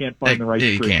 Right. You can't find the right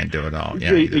screen. You can't do it all.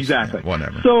 Yeah, exactly.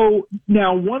 Whatever. So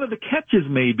now one of the catches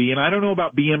may be, and I don't know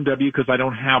about BMW because I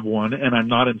don't have one and I'm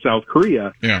not in South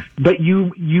Korea, but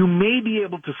you may be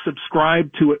able to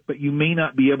subscribe to it, but you may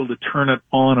not be able to turn it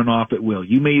on and off at will.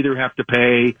 You may either have to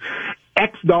pay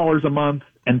X dollars a month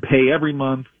and pay every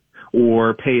month,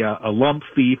 or pay a lump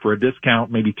fee for a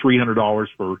discount, maybe $300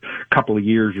 for a couple of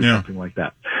years or something like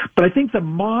that. But I think the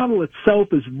model itself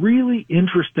is really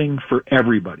interesting for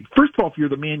everybody. First of all, if you're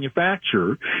the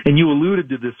manufacturer, and you alluded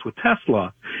to this with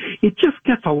Tesla, it just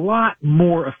gets a lot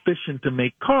more efficient to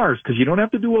make cars because you don't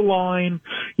have to do a line,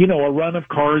 a run of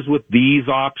cars with these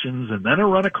options and then a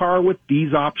run of car with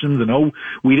these options and,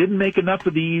 we didn't make enough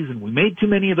of these and we made too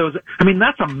many of those. I mean,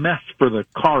 that's a mess for the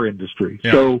car industry.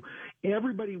 Yeah. So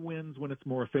everybody wins when it's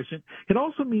more efficient. It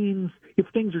also means if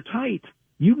things are tight,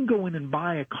 you can go in and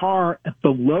buy a car at the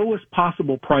lowest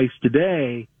possible price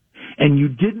today, and you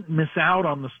didn't miss out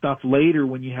on the stuff later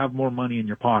when you have more money in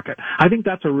your pocket. I think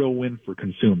that's a real win for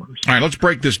consumers. All right, let's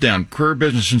break this down. Career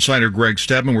Business Insider Greg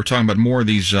Stebbin. We're talking about more of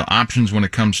these options when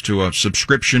it comes to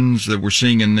subscriptions that we're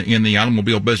seeing in the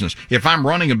automobile business. If I'm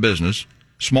running a business,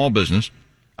 small business,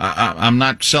 I'm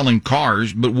not selling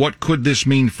cars, but what could this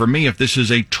mean for me if this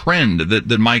is a trend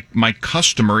that my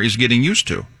customer is getting used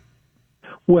to?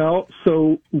 Well,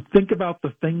 so think about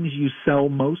the things you sell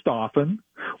most often,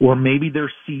 or maybe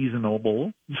they're seasonal,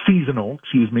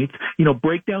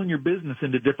 break down your business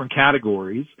into different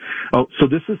categories. Oh, so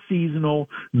this is seasonal.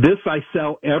 This I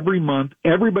sell every month.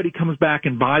 Everybody comes back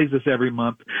and buys this every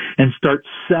month and start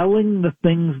selling the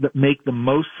things that make the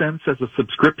most sense as a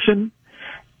subscription.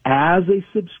 as a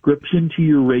subscription to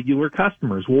your regular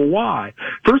customers. Well, why?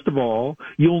 First of all,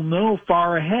 you'll know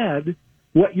far ahead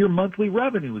what your monthly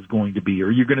revenue is going to be,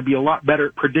 or you're going to be a lot better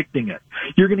at predicting it.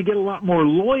 You're going to get a lot more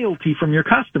loyalty from your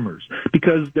customers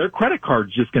because their credit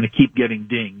card's just going to keep getting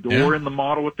dinged. Yeah. Or in the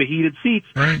model with the heated seats,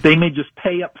 right, they may just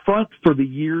pay up front for the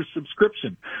year's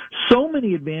subscription. So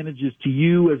many advantages to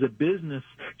you as a business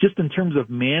just in terms of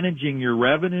managing your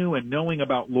revenue and knowing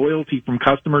about loyalty from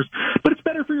customers. But it's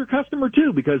better for your customer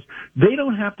too because they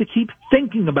don't have to keep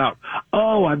thinking about,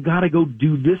 oh, I've got to go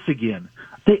do this again.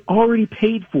 They already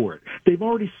paid for it. They've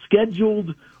already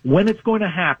scheduled when it's going to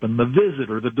happen, the visit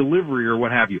or the delivery or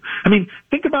what have you. I mean,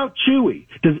 think about Chewy.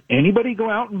 Does anybody go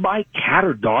out and buy cat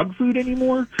or dog food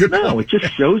anymore? No, it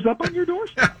just shows up on your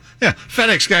doorstep. Yeah,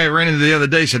 FedEx guy I ran into the other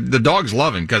day said the dog's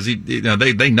loving because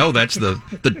they know that's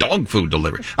the dog food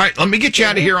delivery. All right, let me get you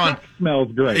out of here on.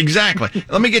 Smells great. Exactly.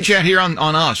 Let me get you out here on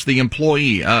us, the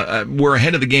employee. We're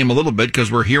ahead of the game a little bit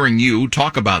because we're hearing you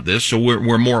talk about this, so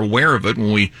we're more aware of it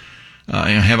when we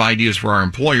have ideas for our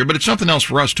employer, but it's something else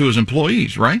for us too as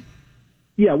employees, right?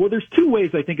 Yeah, well, there's two ways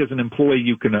I think as an employee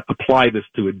you can apply this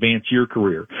to advance your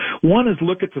career. One is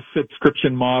look at the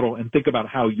subscription model and think about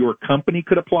how your company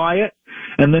could apply it,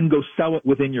 and then go sell it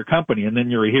within your company, and then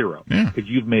you're a hero because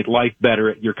you've made life better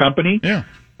at your company. Yeah.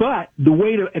 But the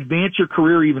way to advance your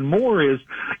career even more is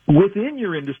within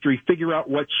your industry, figure out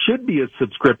what should be a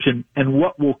subscription and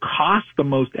what will cost the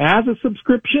most as a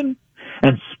subscription,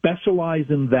 and specialize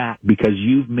in that because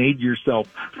you've made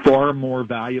yourself far more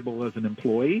valuable as an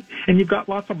employee, and you've got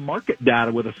lots of market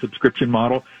data with a subscription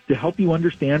model to help you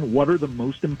understand what are the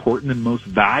most important and most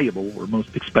valuable or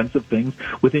most expensive things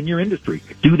within your industry.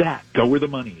 Do that. Go where the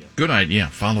money is. Good idea.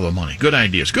 Follow the money. Good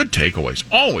ideas. Good takeaways.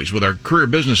 Always with our career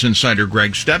business insider,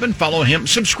 Greg Stebbin. Follow him.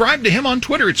 Subscribe to him on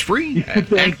Twitter. It's free.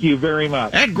 Thank you very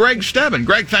much. At Greg Stebbin.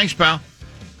 Greg, thanks, pal.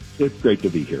 It's great to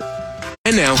be here.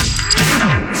 And now,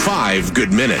 5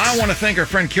 good minutes. I want to thank our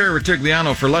friend Carrie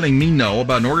Retigliano for letting me know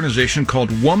about an organization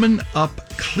called Woman Up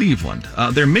Cleveland.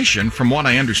 Their mission, from what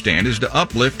I understand, is to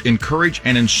uplift, encourage,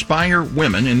 and inspire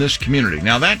women in this community.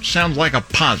 Now, that sounds like a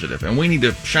positive, and we need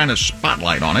to shine a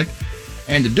spotlight on it.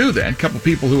 And to do that, a couple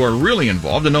people who are really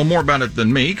involved and know more about it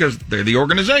than me because they're the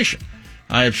organization.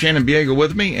 I have Shannon Biega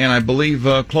with me, and I believe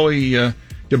Chloe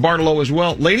DeBartolo as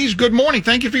well. Ladies, good morning.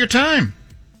 Thank you for your time.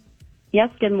 Yes,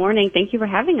 good morning. Thank you for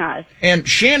having us. And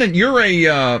Shannon, you're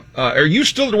are you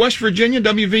still at West Virginia,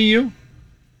 WVU?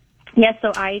 Yes,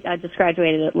 so I just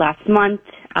graduated last month.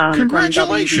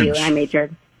 Congratulations. From WVU, and I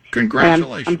majored.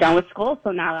 Congratulations. I'm done with school,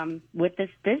 so now I'm with this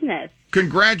business.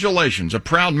 Congratulations. A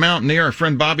proud Mountaineer, our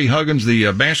friend Bobby Huggins,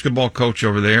 the basketball coach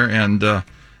over there, and that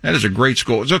is a great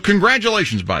school. So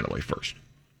congratulations, by the way, first.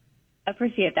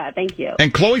 Appreciate that. Thank you.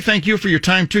 And Chloe, thank you for your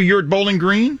time, too. You're at Bowling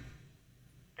Green?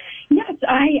 Yes,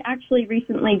 I actually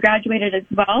recently graduated as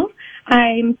well.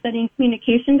 I'm studying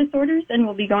communication disorders and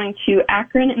will be going to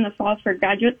Akron in the fall for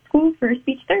graduate school for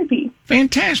speech therapy.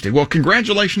 Fantastic. Well,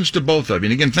 congratulations to both of you.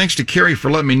 And again, thanks to Carrie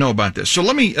for letting me know about this. So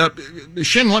let me,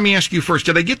 Shannon, let me ask you first.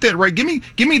 Did I get that right?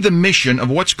 Give me the mission of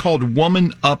what's called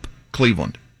Woman Up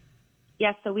Cleveland.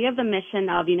 Yes, so we have the mission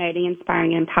of uniting,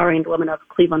 inspiring, and empowering the women of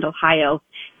Cleveland, Ohio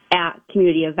at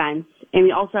community events. And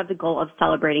we also have the goal of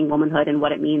celebrating womanhood and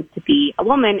what it means to be a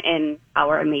woman in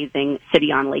our amazing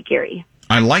city on Lake Erie.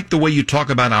 I like the way you talk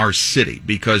about our city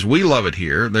because we love it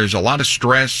here. There's a lot of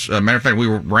stress. Matter of fact, we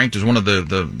were ranked as one of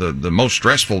the most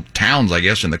stressful towns, I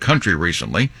guess, in the country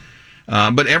recently.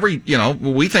 But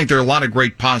we think there are a lot of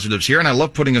great positives here, and I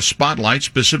love putting a spotlight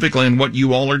specifically on what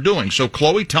you all are doing. So,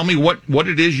 Chloe, tell me what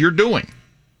it is you're doing.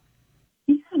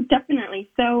 Definitely.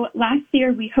 So last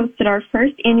year we hosted our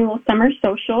first annual summer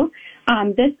social.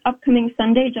 This upcoming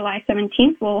Sunday, July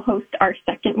 17th, we'll host our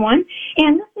second one.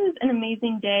 And this is an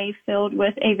amazing day filled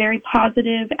with a very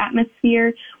positive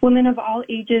atmosphere. Women of all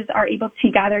ages are able to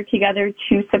gather together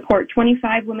to support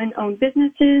 25 women-owned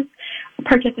businesses,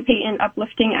 participate in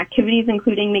uplifting activities,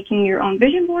 including making your own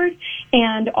vision board.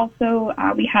 And also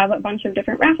we have a bunch of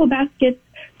different raffle baskets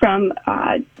from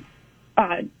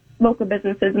local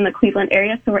businesses in the Cleveland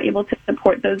area, so we're able to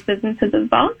support those businesses as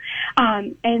well.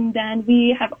 And then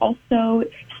we have also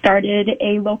started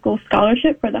a local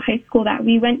scholarship for the high school that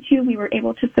we went to. We were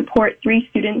able to support 3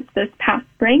 students this past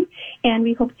spring, and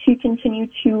we hope to continue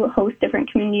to host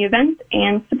different community events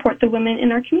and support the women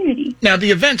in our community. Now, the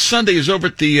event Sunday is over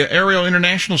at the Aerial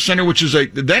International Center, which is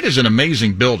that is an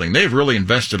amazing building. They've really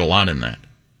invested a lot in that.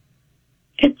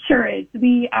 It sure is.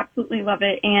 We absolutely love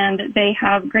it, and they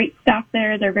have great staff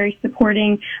there. They're very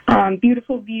supporting,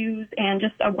 beautiful views, and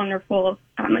just a wonderful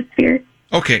atmosphere.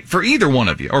 Okay, for either one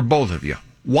of you or both of you,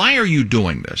 why are you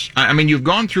doing this? I mean, you've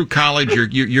gone through college.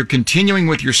 You're continuing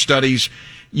with your studies.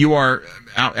 You are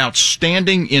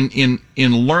outstanding in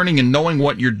learning and knowing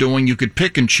what you're doing. You could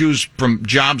pick and choose from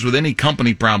jobs with any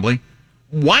company, probably.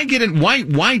 Why get in?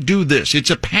 Why do this? It's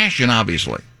a passion,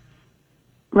 obviously.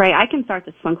 Right. I can start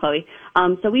this one, Chloe.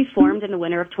 So we formed in the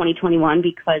winter of 2021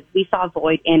 because we saw a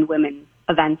void in women's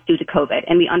events due to COVID,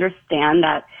 and we understand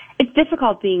that it's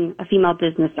difficult being a female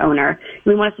business owner.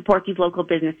 We want to support these local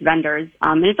business vendors,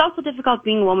 and it's also difficult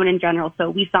being a woman in general. So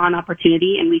we saw an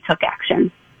opportunity and we took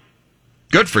action.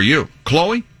 Good for you.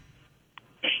 Chloe?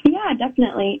 Yeah,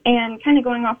 definitely. And kind of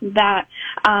going off of that,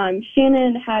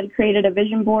 Shannon had created a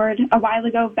vision board a while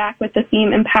ago back with the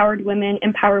theme Empowered Women,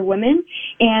 Empower Women.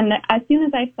 And as soon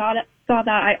as I saw that,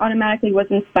 I automatically was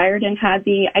inspired and had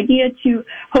the idea to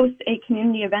host a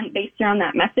community event based around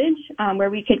that message, where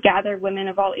we could gather women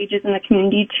of all ages in the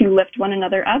community to lift one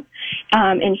another up.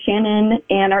 And Shannon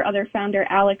and our other founder,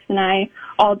 Alex, and I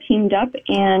all teamed up.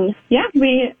 And yeah,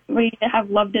 we have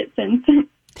loved it since.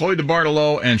 Chloe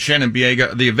DeBartolo and Shannon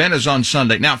Biega. The event is on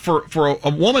Sunday. Now, for a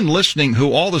woman listening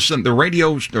who all of a sudden the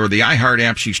radio or the iHeart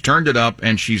app, she's turned it up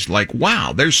and she's like,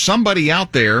 wow, there's somebody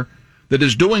out there that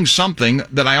is doing something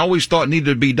that I always thought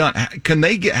needed to be done.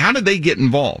 How did they get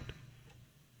involved?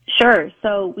 Sure.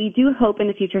 So we do hope in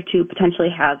the future to potentially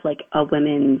have like a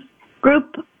women's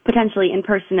group, potentially in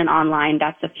person and online.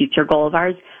 That's a future goal of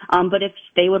ours. But if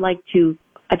they would like to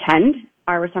attend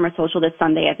our Summer Social this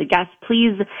Sunday as a guest,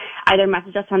 please either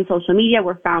message us on social media.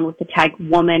 We're found with the tag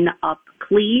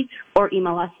WomanUpClee, or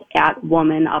email us at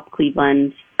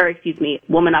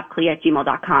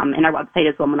womanupclee@gmail.com. And our website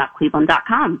is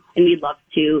womanupcleveland.com. And we'd love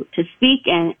to speak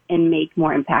and make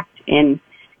more impact in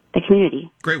the community.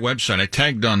 Great website. I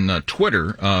tagged on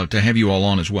Twitter to have you all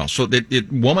on as well. So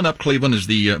Woman Up Cleveland is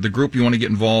the group you want to get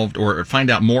involved or find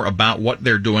out more about what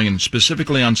they're doing, and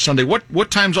specifically on Sunday. What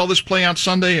time's all this play out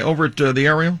Sunday over at the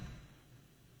Ariel?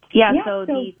 Yeah, so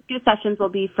the 2 sessions will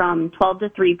be from 12 to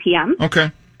 3 p.m.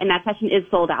 Okay. And that session is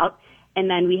sold out. And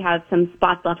then we have some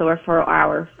spots left over for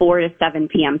our 4 to 7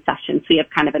 p.m. session. So we have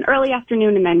kind of an early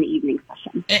afternoon and then an evening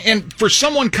session. And for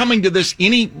someone coming to this,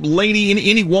 any lady,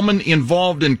 any woman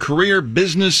involved in career,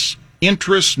 business,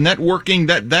 interests, networking,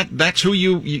 that's who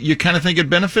you kind of think it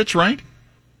benefits, right?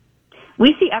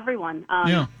 We see everyone.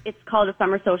 It's called a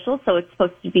summer social, so it's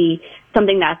supposed to be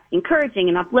something that's encouraging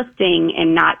and uplifting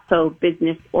and not so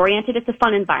business-oriented. It's a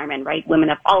fun environment, right?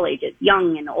 Women of all ages,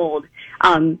 young and old.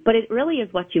 But it really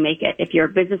is what you make it. If you're a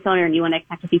business owner and you want to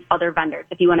connect with these other vendors,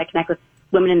 if you want to connect with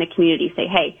women in the community, say,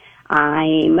 hey,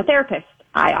 I'm a therapist.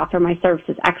 I offer my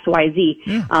services X, Y, Z.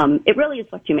 It really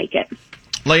is what you make it.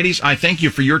 Ladies, I thank you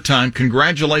for your time.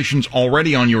 Congratulations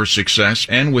already on your success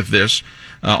and with this.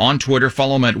 On Twitter,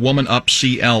 follow them at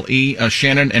WomanUpCLE.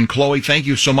 Shannon and Chloe, thank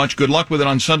you so much. Good luck with it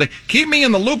on Sunday. Keep me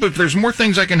in the loop if there's more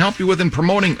things I can help you with in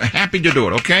promoting. Happy to do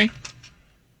it, okay?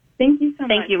 Thank you so much.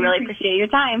 Thank you. Really appreciate your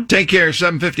time. Take care.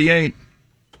 7:58.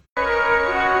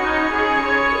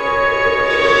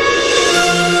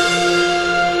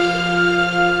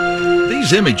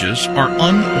 These images are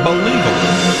unbelievable.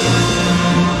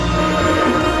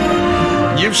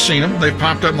 You've seen them. They've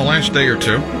popped up in the last day or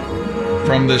two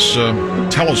from this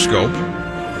telescope.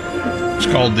 It's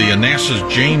called the NASA's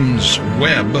James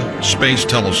Webb Space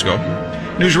Telescope.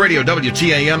 News Radio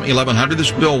WTAM 1100.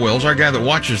 This is Bill Wills. Our guy that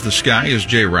watches the sky is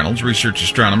Jay Reynolds, research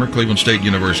astronomer, Cleveland State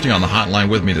University, on the hotline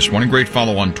with me this morning. Great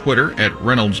follow on Twitter at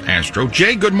Reynolds Astro.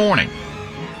 Jay, good morning.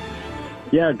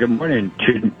 Yeah, good morning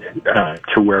to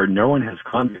where no one has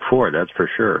gone before, that's for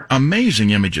sure.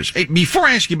 Amazing images. Hey, before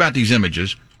I ask you about these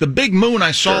images, the big moon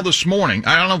I saw this morning,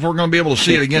 I don't know if we're going to be able to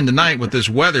see it again tonight with this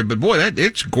weather, but boy,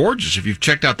 it's gorgeous if you've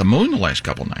checked out the moon the last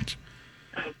couple of nights.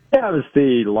 Yeah, it was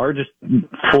the largest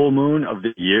full moon of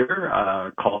the year,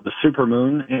 called the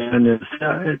supermoon, and it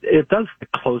does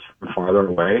get closer and farther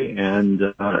away,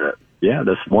 and yeah,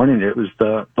 this morning it was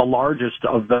the largest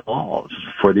of them all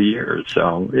for the year.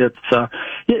 So it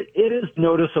is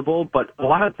noticeable, but a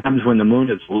lot of times when the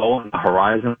moon is low on the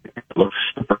horizon, it looks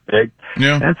super big.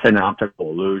 Yeah, that's an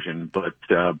optical illusion. But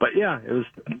yeah, it was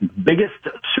the biggest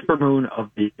supermoon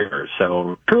of the year.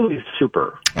 So truly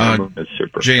super. It's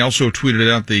super. Jay also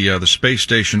tweeted out the space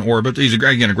station orbit. He's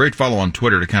again a great follow on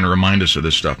Twitter to kind of remind us of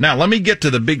this stuff. Now let me get to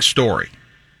the big story.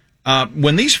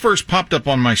 When these first popped up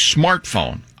on my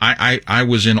smartphone, I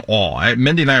was in awe.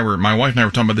 My wife and I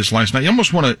were talking about this last night. You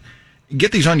almost want to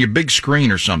get these on your big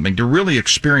screen or something to really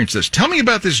experience this. Tell me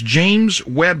about this James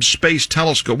Webb Space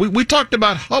Telescope. We talked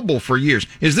about Hubble for years.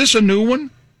 Is this a new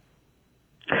one?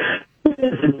 It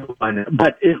is a new one,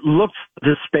 but it looks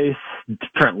to space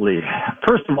differently.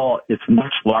 First of all, it's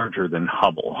much larger than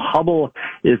Hubble. Hubble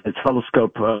is a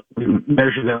telescope. We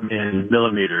measure them in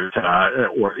millimeters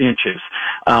or inches.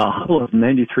 Hubble is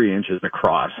 93 inches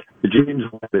across. The James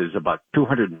Webb is about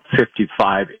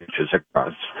 255 inches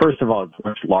across. First of all, it's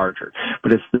much larger,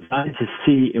 but it's designed to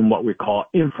see in what we call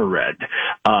infrared.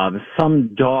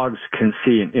 Some dogs can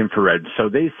see in infrared, so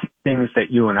they see things that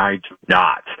you and I do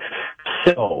not.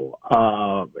 So,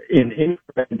 in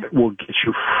infrared will get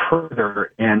you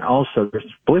further, and also,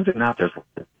 believe it or not, there's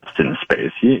dust in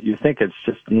space. You think it's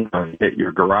just,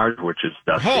 your garage, which is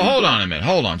dust. Hold on a minute.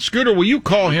 Hold on. Scooter, will you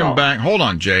call him back? Hold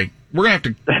on, Jay. We're going to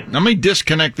have to, let me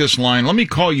disconnect this line. Let me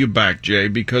call you back, Jay,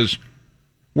 because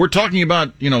we're talking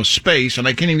about, space, and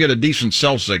I can't even get a decent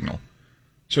cell signal.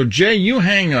 So, Jay, you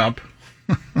hang up.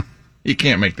 You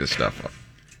can't make this stuff up.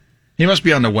 He must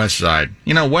be on the west side.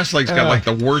 Westlake's got like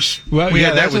the worst. Well, we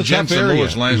had that with Jensen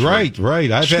Lewis last week.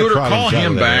 Right. I've Scooter, had call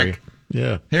him back. Area.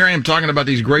 Yeah. Here I am talking about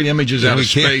these great images out of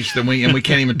space, and we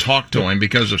can't even talk to him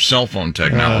because of cell phone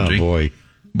technology. Oh, boy.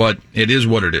 But it is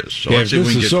what it is. So yeah, let's see if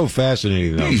we this can is so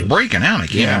fascinating. Though. He's breaking out. I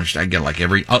can't understand. I get like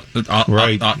every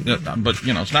right. But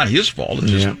it's not his fault.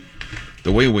 It's just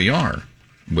the way we are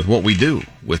with what we do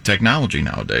with technology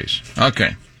nowadays.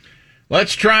 Okay.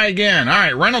 Let's try again. All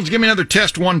right, Reynolds, give me another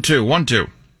test. 1 2 1 2.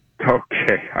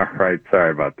 Okay, all right.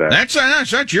 Sorry about that.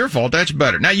 That's your fault. That's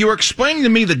better. Now you were explaining to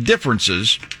me the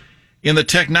differences in the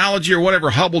technology or whatever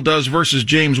Hubble does versus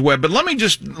James Webb. But let me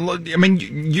just,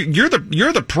 you're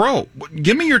the pro.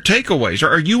 Give me your takeaways.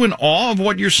 Are you in awe of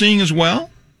what you're seeing as well?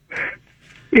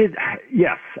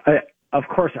 Yes, of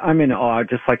course I'm in awe,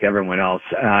 just like everyone else.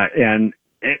 And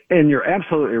you're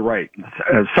absolutely right.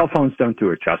 Cell phones don't do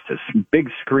it justice. Big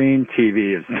screen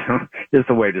TV is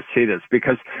the way to see this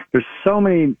because there's so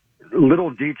many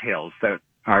little details that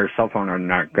our cell phone are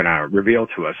not going to reveal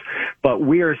to us. But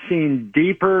we are seeing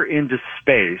deeper into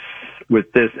space with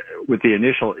the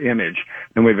initial image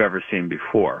than we've ever seen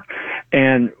before.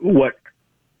 And what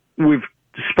we've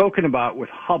spoken about with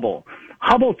Hubble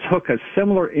took a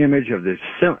similar image of the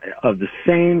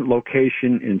same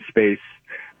location in space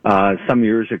some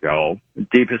years ago,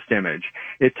 deepest image.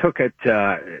 It took it,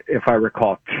 if I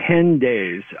recall, 10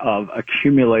 days of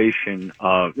accumulation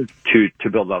to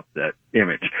build up that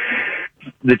image.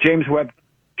 The James Webb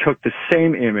took the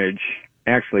same image,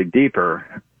 actually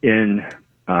deeper, in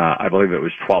I believe it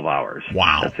was 12 hours.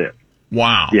 Wow. That's it.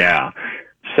 Wow. Yeah.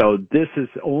 So this is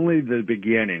only the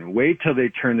beginning. Wait till they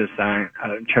turn it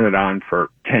on for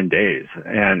 10 days.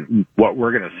 And what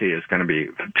we're going to see is going to be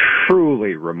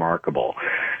truly remarkable.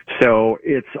 So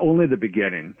it's only the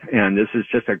beginning. And this is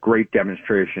just a great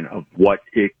demonstration of what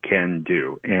it can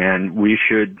do. And we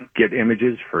should get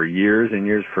images for years and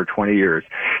years, for 20 years.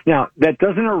 Now, that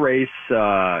doesn't erase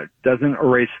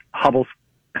Hubble's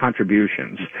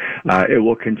contributions. It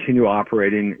will continue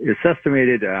operating. It's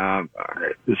estimated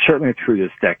certainly through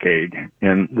this decade,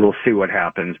 and we'll see what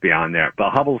happens beyond that.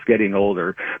 But Hubble's getting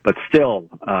older, but still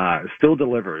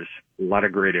delivers a lot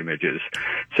of great images.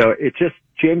 So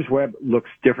James Webb looks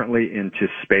differently into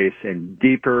space and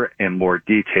deeper and more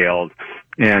detailed.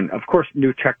 And of course,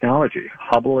 new technology.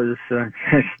 Hubble is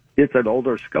it's an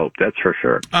older scope, that's for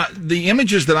sure. The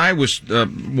images that I was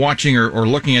watching or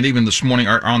looking at even this morning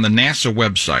are on the NASA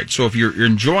website. So if you're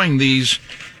enjoying these,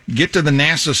 get to the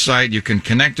NASA site. You can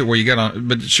connect it where you get on.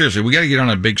 But seriously, we got to get on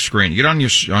a big screen. Get on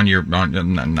your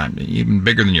not even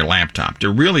bigger than your laptop to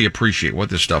really appreciate what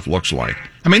this stuff looks like.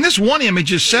 I mean, this one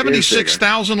image is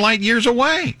 76,000 light years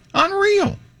away.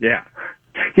 Unreal. Yeah.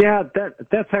 Yeah,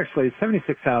 that's actually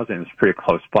 76,000 is pretty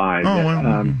close by. Oh,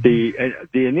 wow. The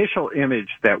initial image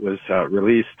that was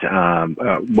released,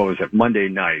 what was it, Monday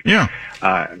night? Yeah.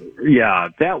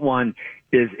 That one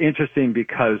is interesting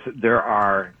because there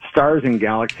are stars and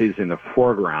galaxies in the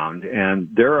foreground, and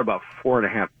they're about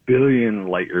 4.5 billion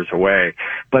light years away.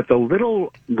 But the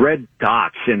little red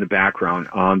dots in the background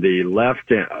on the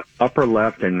upper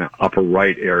left and upper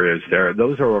right areas there,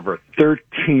 those are over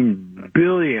 13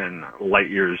 billion light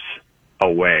years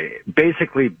away,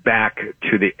 basically back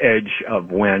to the edge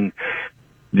of when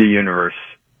the universe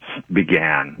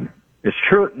began. It's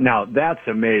true. Now, that's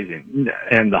amazing.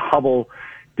 And the Hubble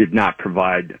did not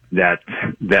provide that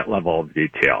level of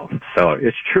detail. So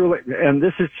it's truly, and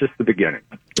this is just the beginning.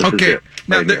 Okay.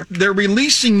 Now, they're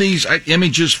releasing these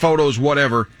images, photos,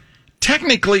 whatever.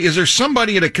 Technically, is there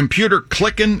somebody at a computer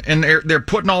clicking and they're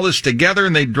putting all this together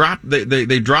and they drop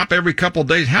every couple of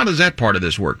days? How does that part of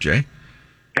this work, Jay?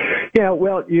 Yeah,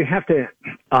 well, you have to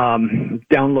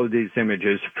download these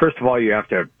images. First of all, you have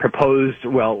to propose,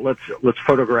 well, let's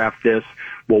photograph this.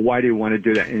 Well, why do you want to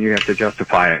do that? And you have to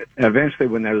justify it. Eventually,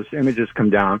 when those images come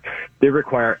down, they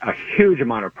require a huge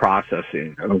amount of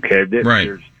processing. Okay, right.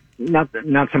 There's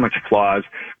not so much flaws,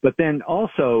 but then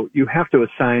also you have to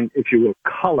assign, if you will,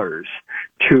 colors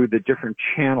to the different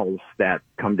channels that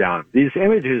come down. These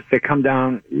images that come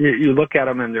down, you look at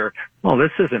them and they're, oh,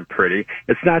 this isn't pretty.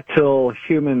 It's not till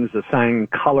humans assign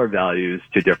color values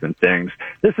to different things.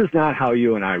 This is not how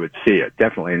you and I would see it.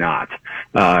 Definitely not.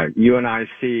 You and I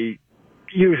see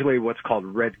usually what's called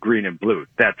red, green, and blue.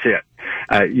 That's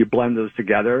it. You blend those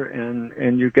together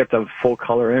and you get the full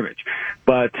color image.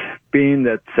 But being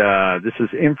that this is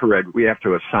infrared, we have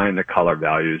to assign the color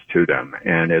values to them,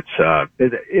 and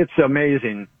it's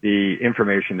amazing the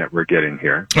information that we're getting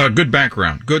here. Good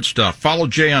background, good stuff. Follow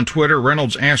Jay on Twitter.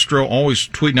 Reynolds Astro, always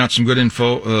tweeting out some good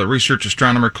info. Research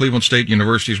astronomer, Cleveland State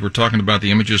Universities. We're talking about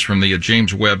the images from the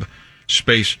James Webb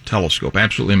Space Telescope.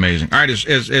 Absolutely amazing. All right,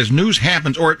 as news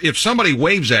happens, or if somebody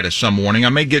waves at us some morning, I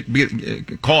may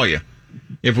call you.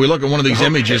 If we look at one of these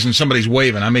images and somebody's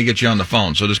waving, I may get you on the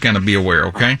phone. So just kind of be aware,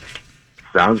 okay?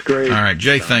 Sounds great. All right,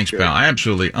 Jay, thanks, pal.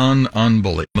 Absolutely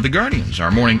unbelievable. The Guardians, our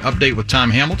morning update with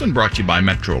Tom Hamilton, brought to you by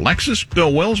Metro Lexus.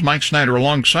 Bill Wills, Mike Snyder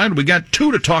alongside. We got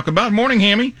two to talk about. Morning,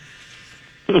 Hammy.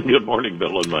 Good morning,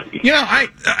 Bill and Mike. You know,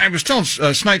 I was telling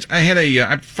Snites,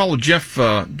 I followed Jeff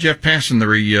Passan, the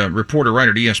reporter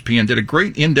writer at ESPN, did a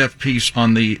great in-depth piece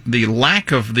on the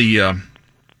lack of the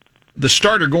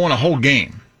starter going a whole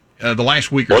game the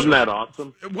last week or Wasn't that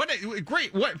awesome?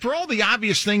 Great. For all the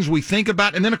obvious things we think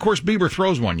about, and then, of course, Bieber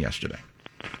throws one yesterday.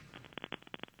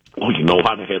 Oh, you know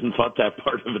what? I hadn't thought that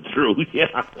part of it through.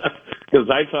 Yeah, because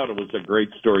I thought it was a great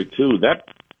story, too.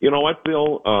 You know what,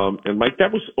 Bill and Mike,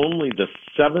 that was only the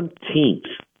 17th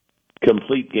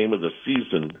complete game of the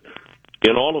season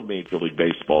in all of Major League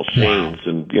Baseball. Shane's,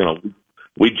 and, you know,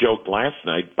 we joked last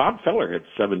night, Bob Feller had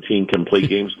 17 complete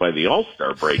games by the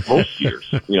All-Star break most years,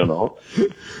 you know.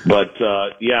 But,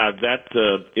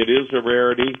 it is a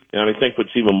rarity, and I think what's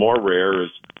even more rare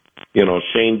is, you know,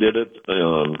 Shane did it,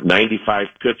 95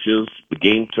 pitches. The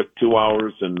game took 2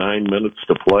 hours and 9 minutes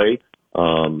to play.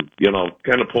 You know,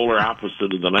 kind of polar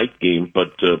opposite of the night game,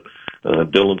 but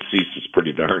Dylan Cease is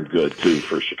pretty darn good, too,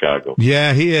 for Chicago.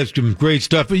 Yeah, he has some great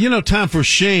stuff. But, you know, Tom, for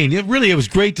Shane, it was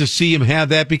great to see him have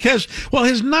that because, well,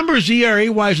 his numbers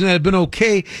ERA-wise and that have been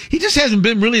okay. He just hasn't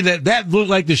been really that looked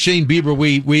like the Shane Bieber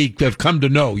we have come to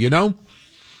know, you know?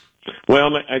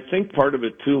 Well, I think part of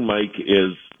it, too, Mike,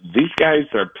 is these guys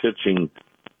are pitching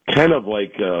kind of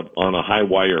like on a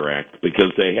high-wire act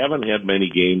because they haven't had many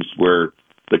games where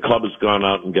the club has gone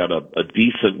out and got a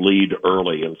decent lead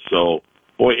early. And so,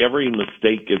 boy, every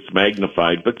mistake gets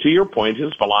magnified. But to your point,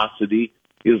 his velocity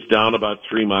is down about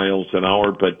 3 miles an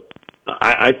hour. But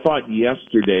I thought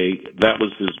yesterday that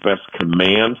was his best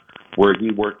command, where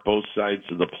he worked both sides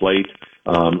of the plate.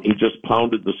 He just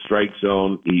pounded the strike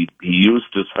zone. He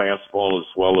used his fastball as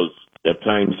well as at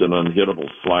times an unhittable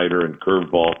slider and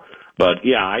curveball. But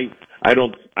yeah,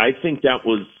 I think that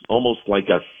was almost like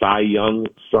a Cy Young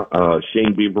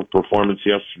Shane Bieber performance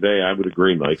yesterday. I would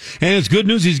agree, Mike. And it's good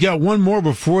news. He's got one more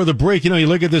before the break. You know, you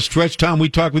look at this stretch, Tom, we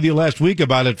talked with you last week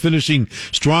about it, finishing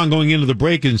strong going into the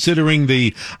break, considering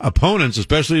the opponents,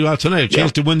 especially tonight, a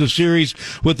chance to win the series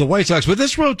with the White Sox. But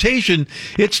this rotation,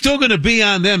 it's still going to be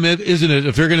on them, isn't it,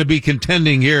 if they're going to be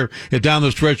contending here down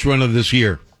the stretch run of this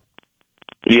year?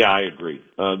 Yeah, I agree.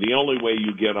 The only way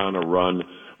you get on a run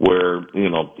where, you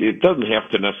know, it doesn't have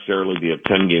to necessarily be a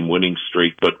 10-game winning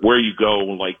streak, but where you go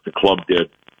like the club did,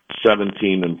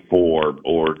 17-4,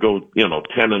 or go, you know,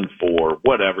 10-4,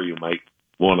 whatever you might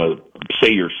want to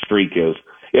say your streak is,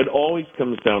 it always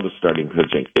comes down to starting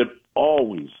pitching. It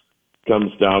always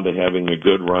comes down to having a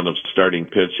good run of starting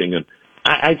pitching. And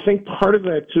I think part of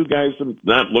that, too, guys, I'm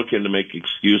not looking to make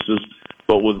excuses,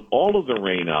 but with all of the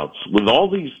rainouts, with all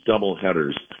these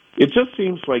doubleheaders, it just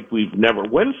seems like we've never.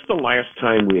 When's the last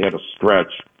time we had a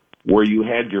stretch where you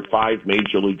had your 5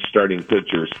 major league starting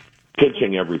pitchers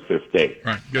pitching every 5th day?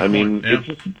 Right. I mean,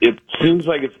 it seems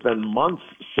like it's been months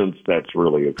since that's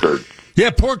really occurred.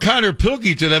 Yeah, poor Connor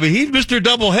Pilkington. I mean, he's Mr.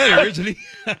 Doubleheader, isn't he?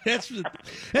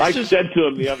 I said to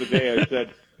him the other day, I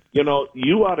said,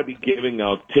 you ought to be giving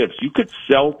out tips. You could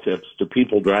sell tips to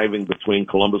people driving between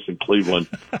Columbus and Cleveland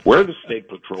where the State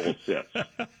Patrol sits,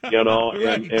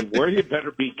 and where you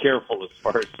better be careful as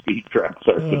far as speed traps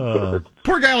are concerned.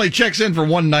 Poor guy only checks in for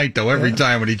one night, though, every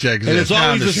time when he checks in. And it's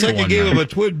always the second game of a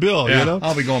twin bill,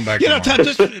 I'll be going back Tom,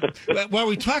 while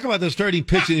we talk about the starting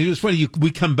pitching, it's funny,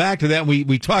 we come back to that, and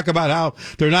we talk about how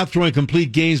they're not throwing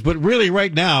complete games, but really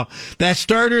right now, that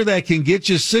starter that can get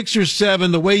you 6 or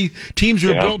 7, the way teams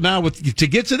are built now, to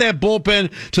get to that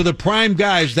bullpen, to the prime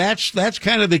guys, that's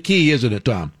kind of the key, isn't it,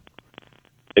 Tom?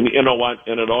 And you know what?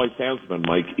 And it always has been,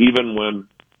 Mike. Even when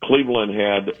Cleveland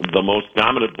had the most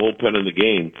dominant bullpen in the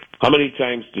game, how many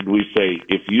times did we say,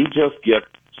 if you just get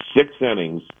 6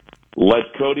 innings,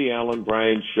 let Cody Allen,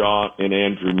 Brian Shaw, and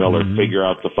Andrew Miller figure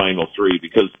out the final 3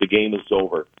 because the game is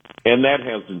over. And that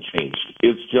hasn't changed.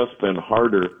 It's just been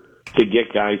harder to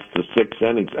get guys to 6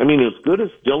 innings. I mean, as good as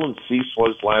Dylan Cease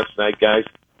was last night, guys,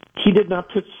 he did not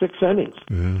pitch 6 innings.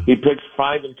 Yeah. He pitched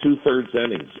 5 2/3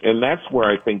 innings. And that's where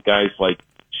I think guys like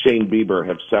Shane Bieber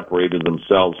have separated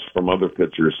themselves from other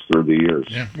pitchers through the years.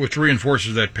 Yeah, which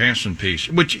reinforces that passing piece.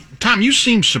 Which, Tom, you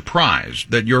seem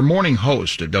surprised that your morning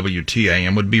host at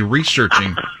WTAM would be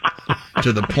researching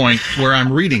to the point where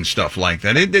I'm reading stuff like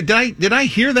that. Did I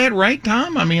hear that right,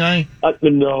 Tom? I mean,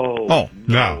 no. Oh,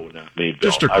 no, not me,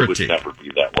 Bill. Just a critique. I would never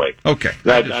be that way. Okay.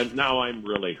 Now I'm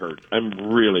really hurt. I'm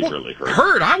really hurt.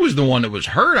 Hurt? I was the one that was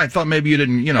hurt. I thought maybe you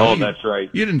didn't, Oh, that's right.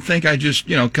 You didn't think I just,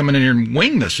 coming in here and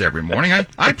wing this every morning.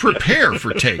 I prepare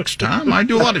for takes, Tom. I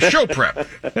do a lot of show prep.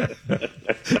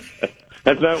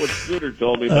 That's not what Scooter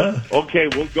told me, but okay,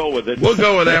 we'll go with it. We'll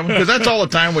go with that one, because that's all the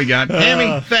time we got.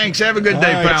 Hammy, thanks. Have a good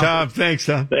day, all right, pal. Tom. Thanks,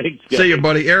 Tom. Thanks, guys. See you,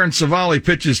 buddy. Aaron Savali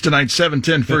pitches tonight,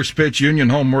 7:10 first pitch. Union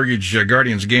Home Mortgage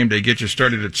Guardians game day. Get you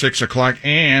started at 6 o'clock.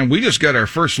 And we just got our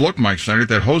first look, Mike Snyder, at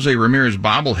that Jose Ramirez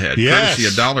bobblehead. Yes. Courtesy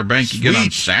of Dollar Bank. You get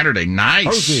on Saturday. Nice.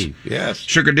 Jose, yes.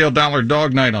 Sugardale Dollar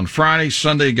Dog Night on Friday.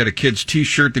 Sunday, you get a kid's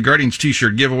T-shirt. The Guardians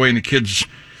T-shirt giveaway and the kids'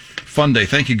 fun day.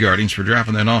 Thank you, Guardians, for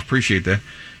dropping that off. Appreciate that.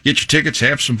 Get your tickets,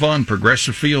 have some fun.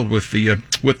 Progressive Field with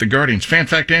the Guardians. Fan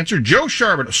fact answer: Joe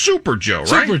Charbonnet, Super Joe,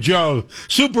 right? Super Joe,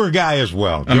 super guy as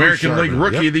well. American League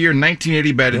Rookie of the Year,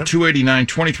 1980, batted .289,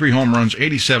 23 home runs,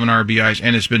 87 RBIs,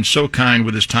 and has been so kind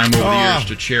with his time over the years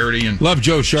to charity and love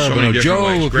Joe Charbonnet. So Joe,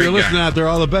 if you're listening out there,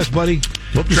 all the best, buddy.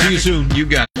 Hope to see you soon. You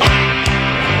got it.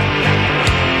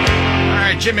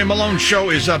 Jimmy Malone Show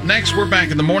is up next. We're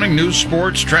back in the morning. News,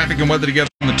 sports, traffic, and weather together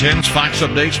on the 10s. Fox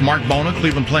updates. Mark Bona,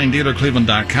 Cleveland Plain Dealer,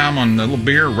 Cleveland.com on the little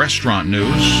beer restaurant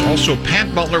news. Also,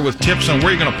 Pat Butler with tips on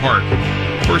where you're going to park.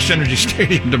 First Energy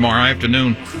Stadium tomorrow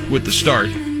afternoon with the start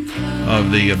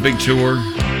of the big tour.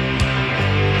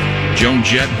 Joan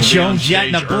Jett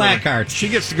and the Blackhearts. She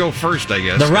gets to go first, I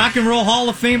guess. The Rock and Roll Hall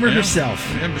of Famer herself.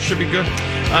 Yeah, should be good.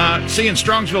 See you in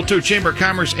Strongsville, too. Chamber of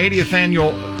Commerce 80th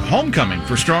Annual Homecoming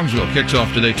for Strongsville kicks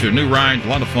off today, too. New ride, a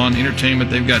lot of fun, entertainment.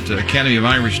 They've got Academy of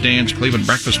Irish Dance, Cleveland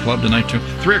Breakfast Club tonight, too.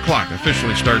 3 o'clock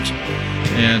officially starts.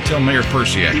 And tell Mayor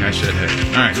Persiak I said hey.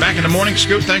 All right, back in the morning,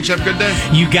 Scoot. Thanks. Have a good day.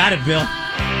 You got it, Bill.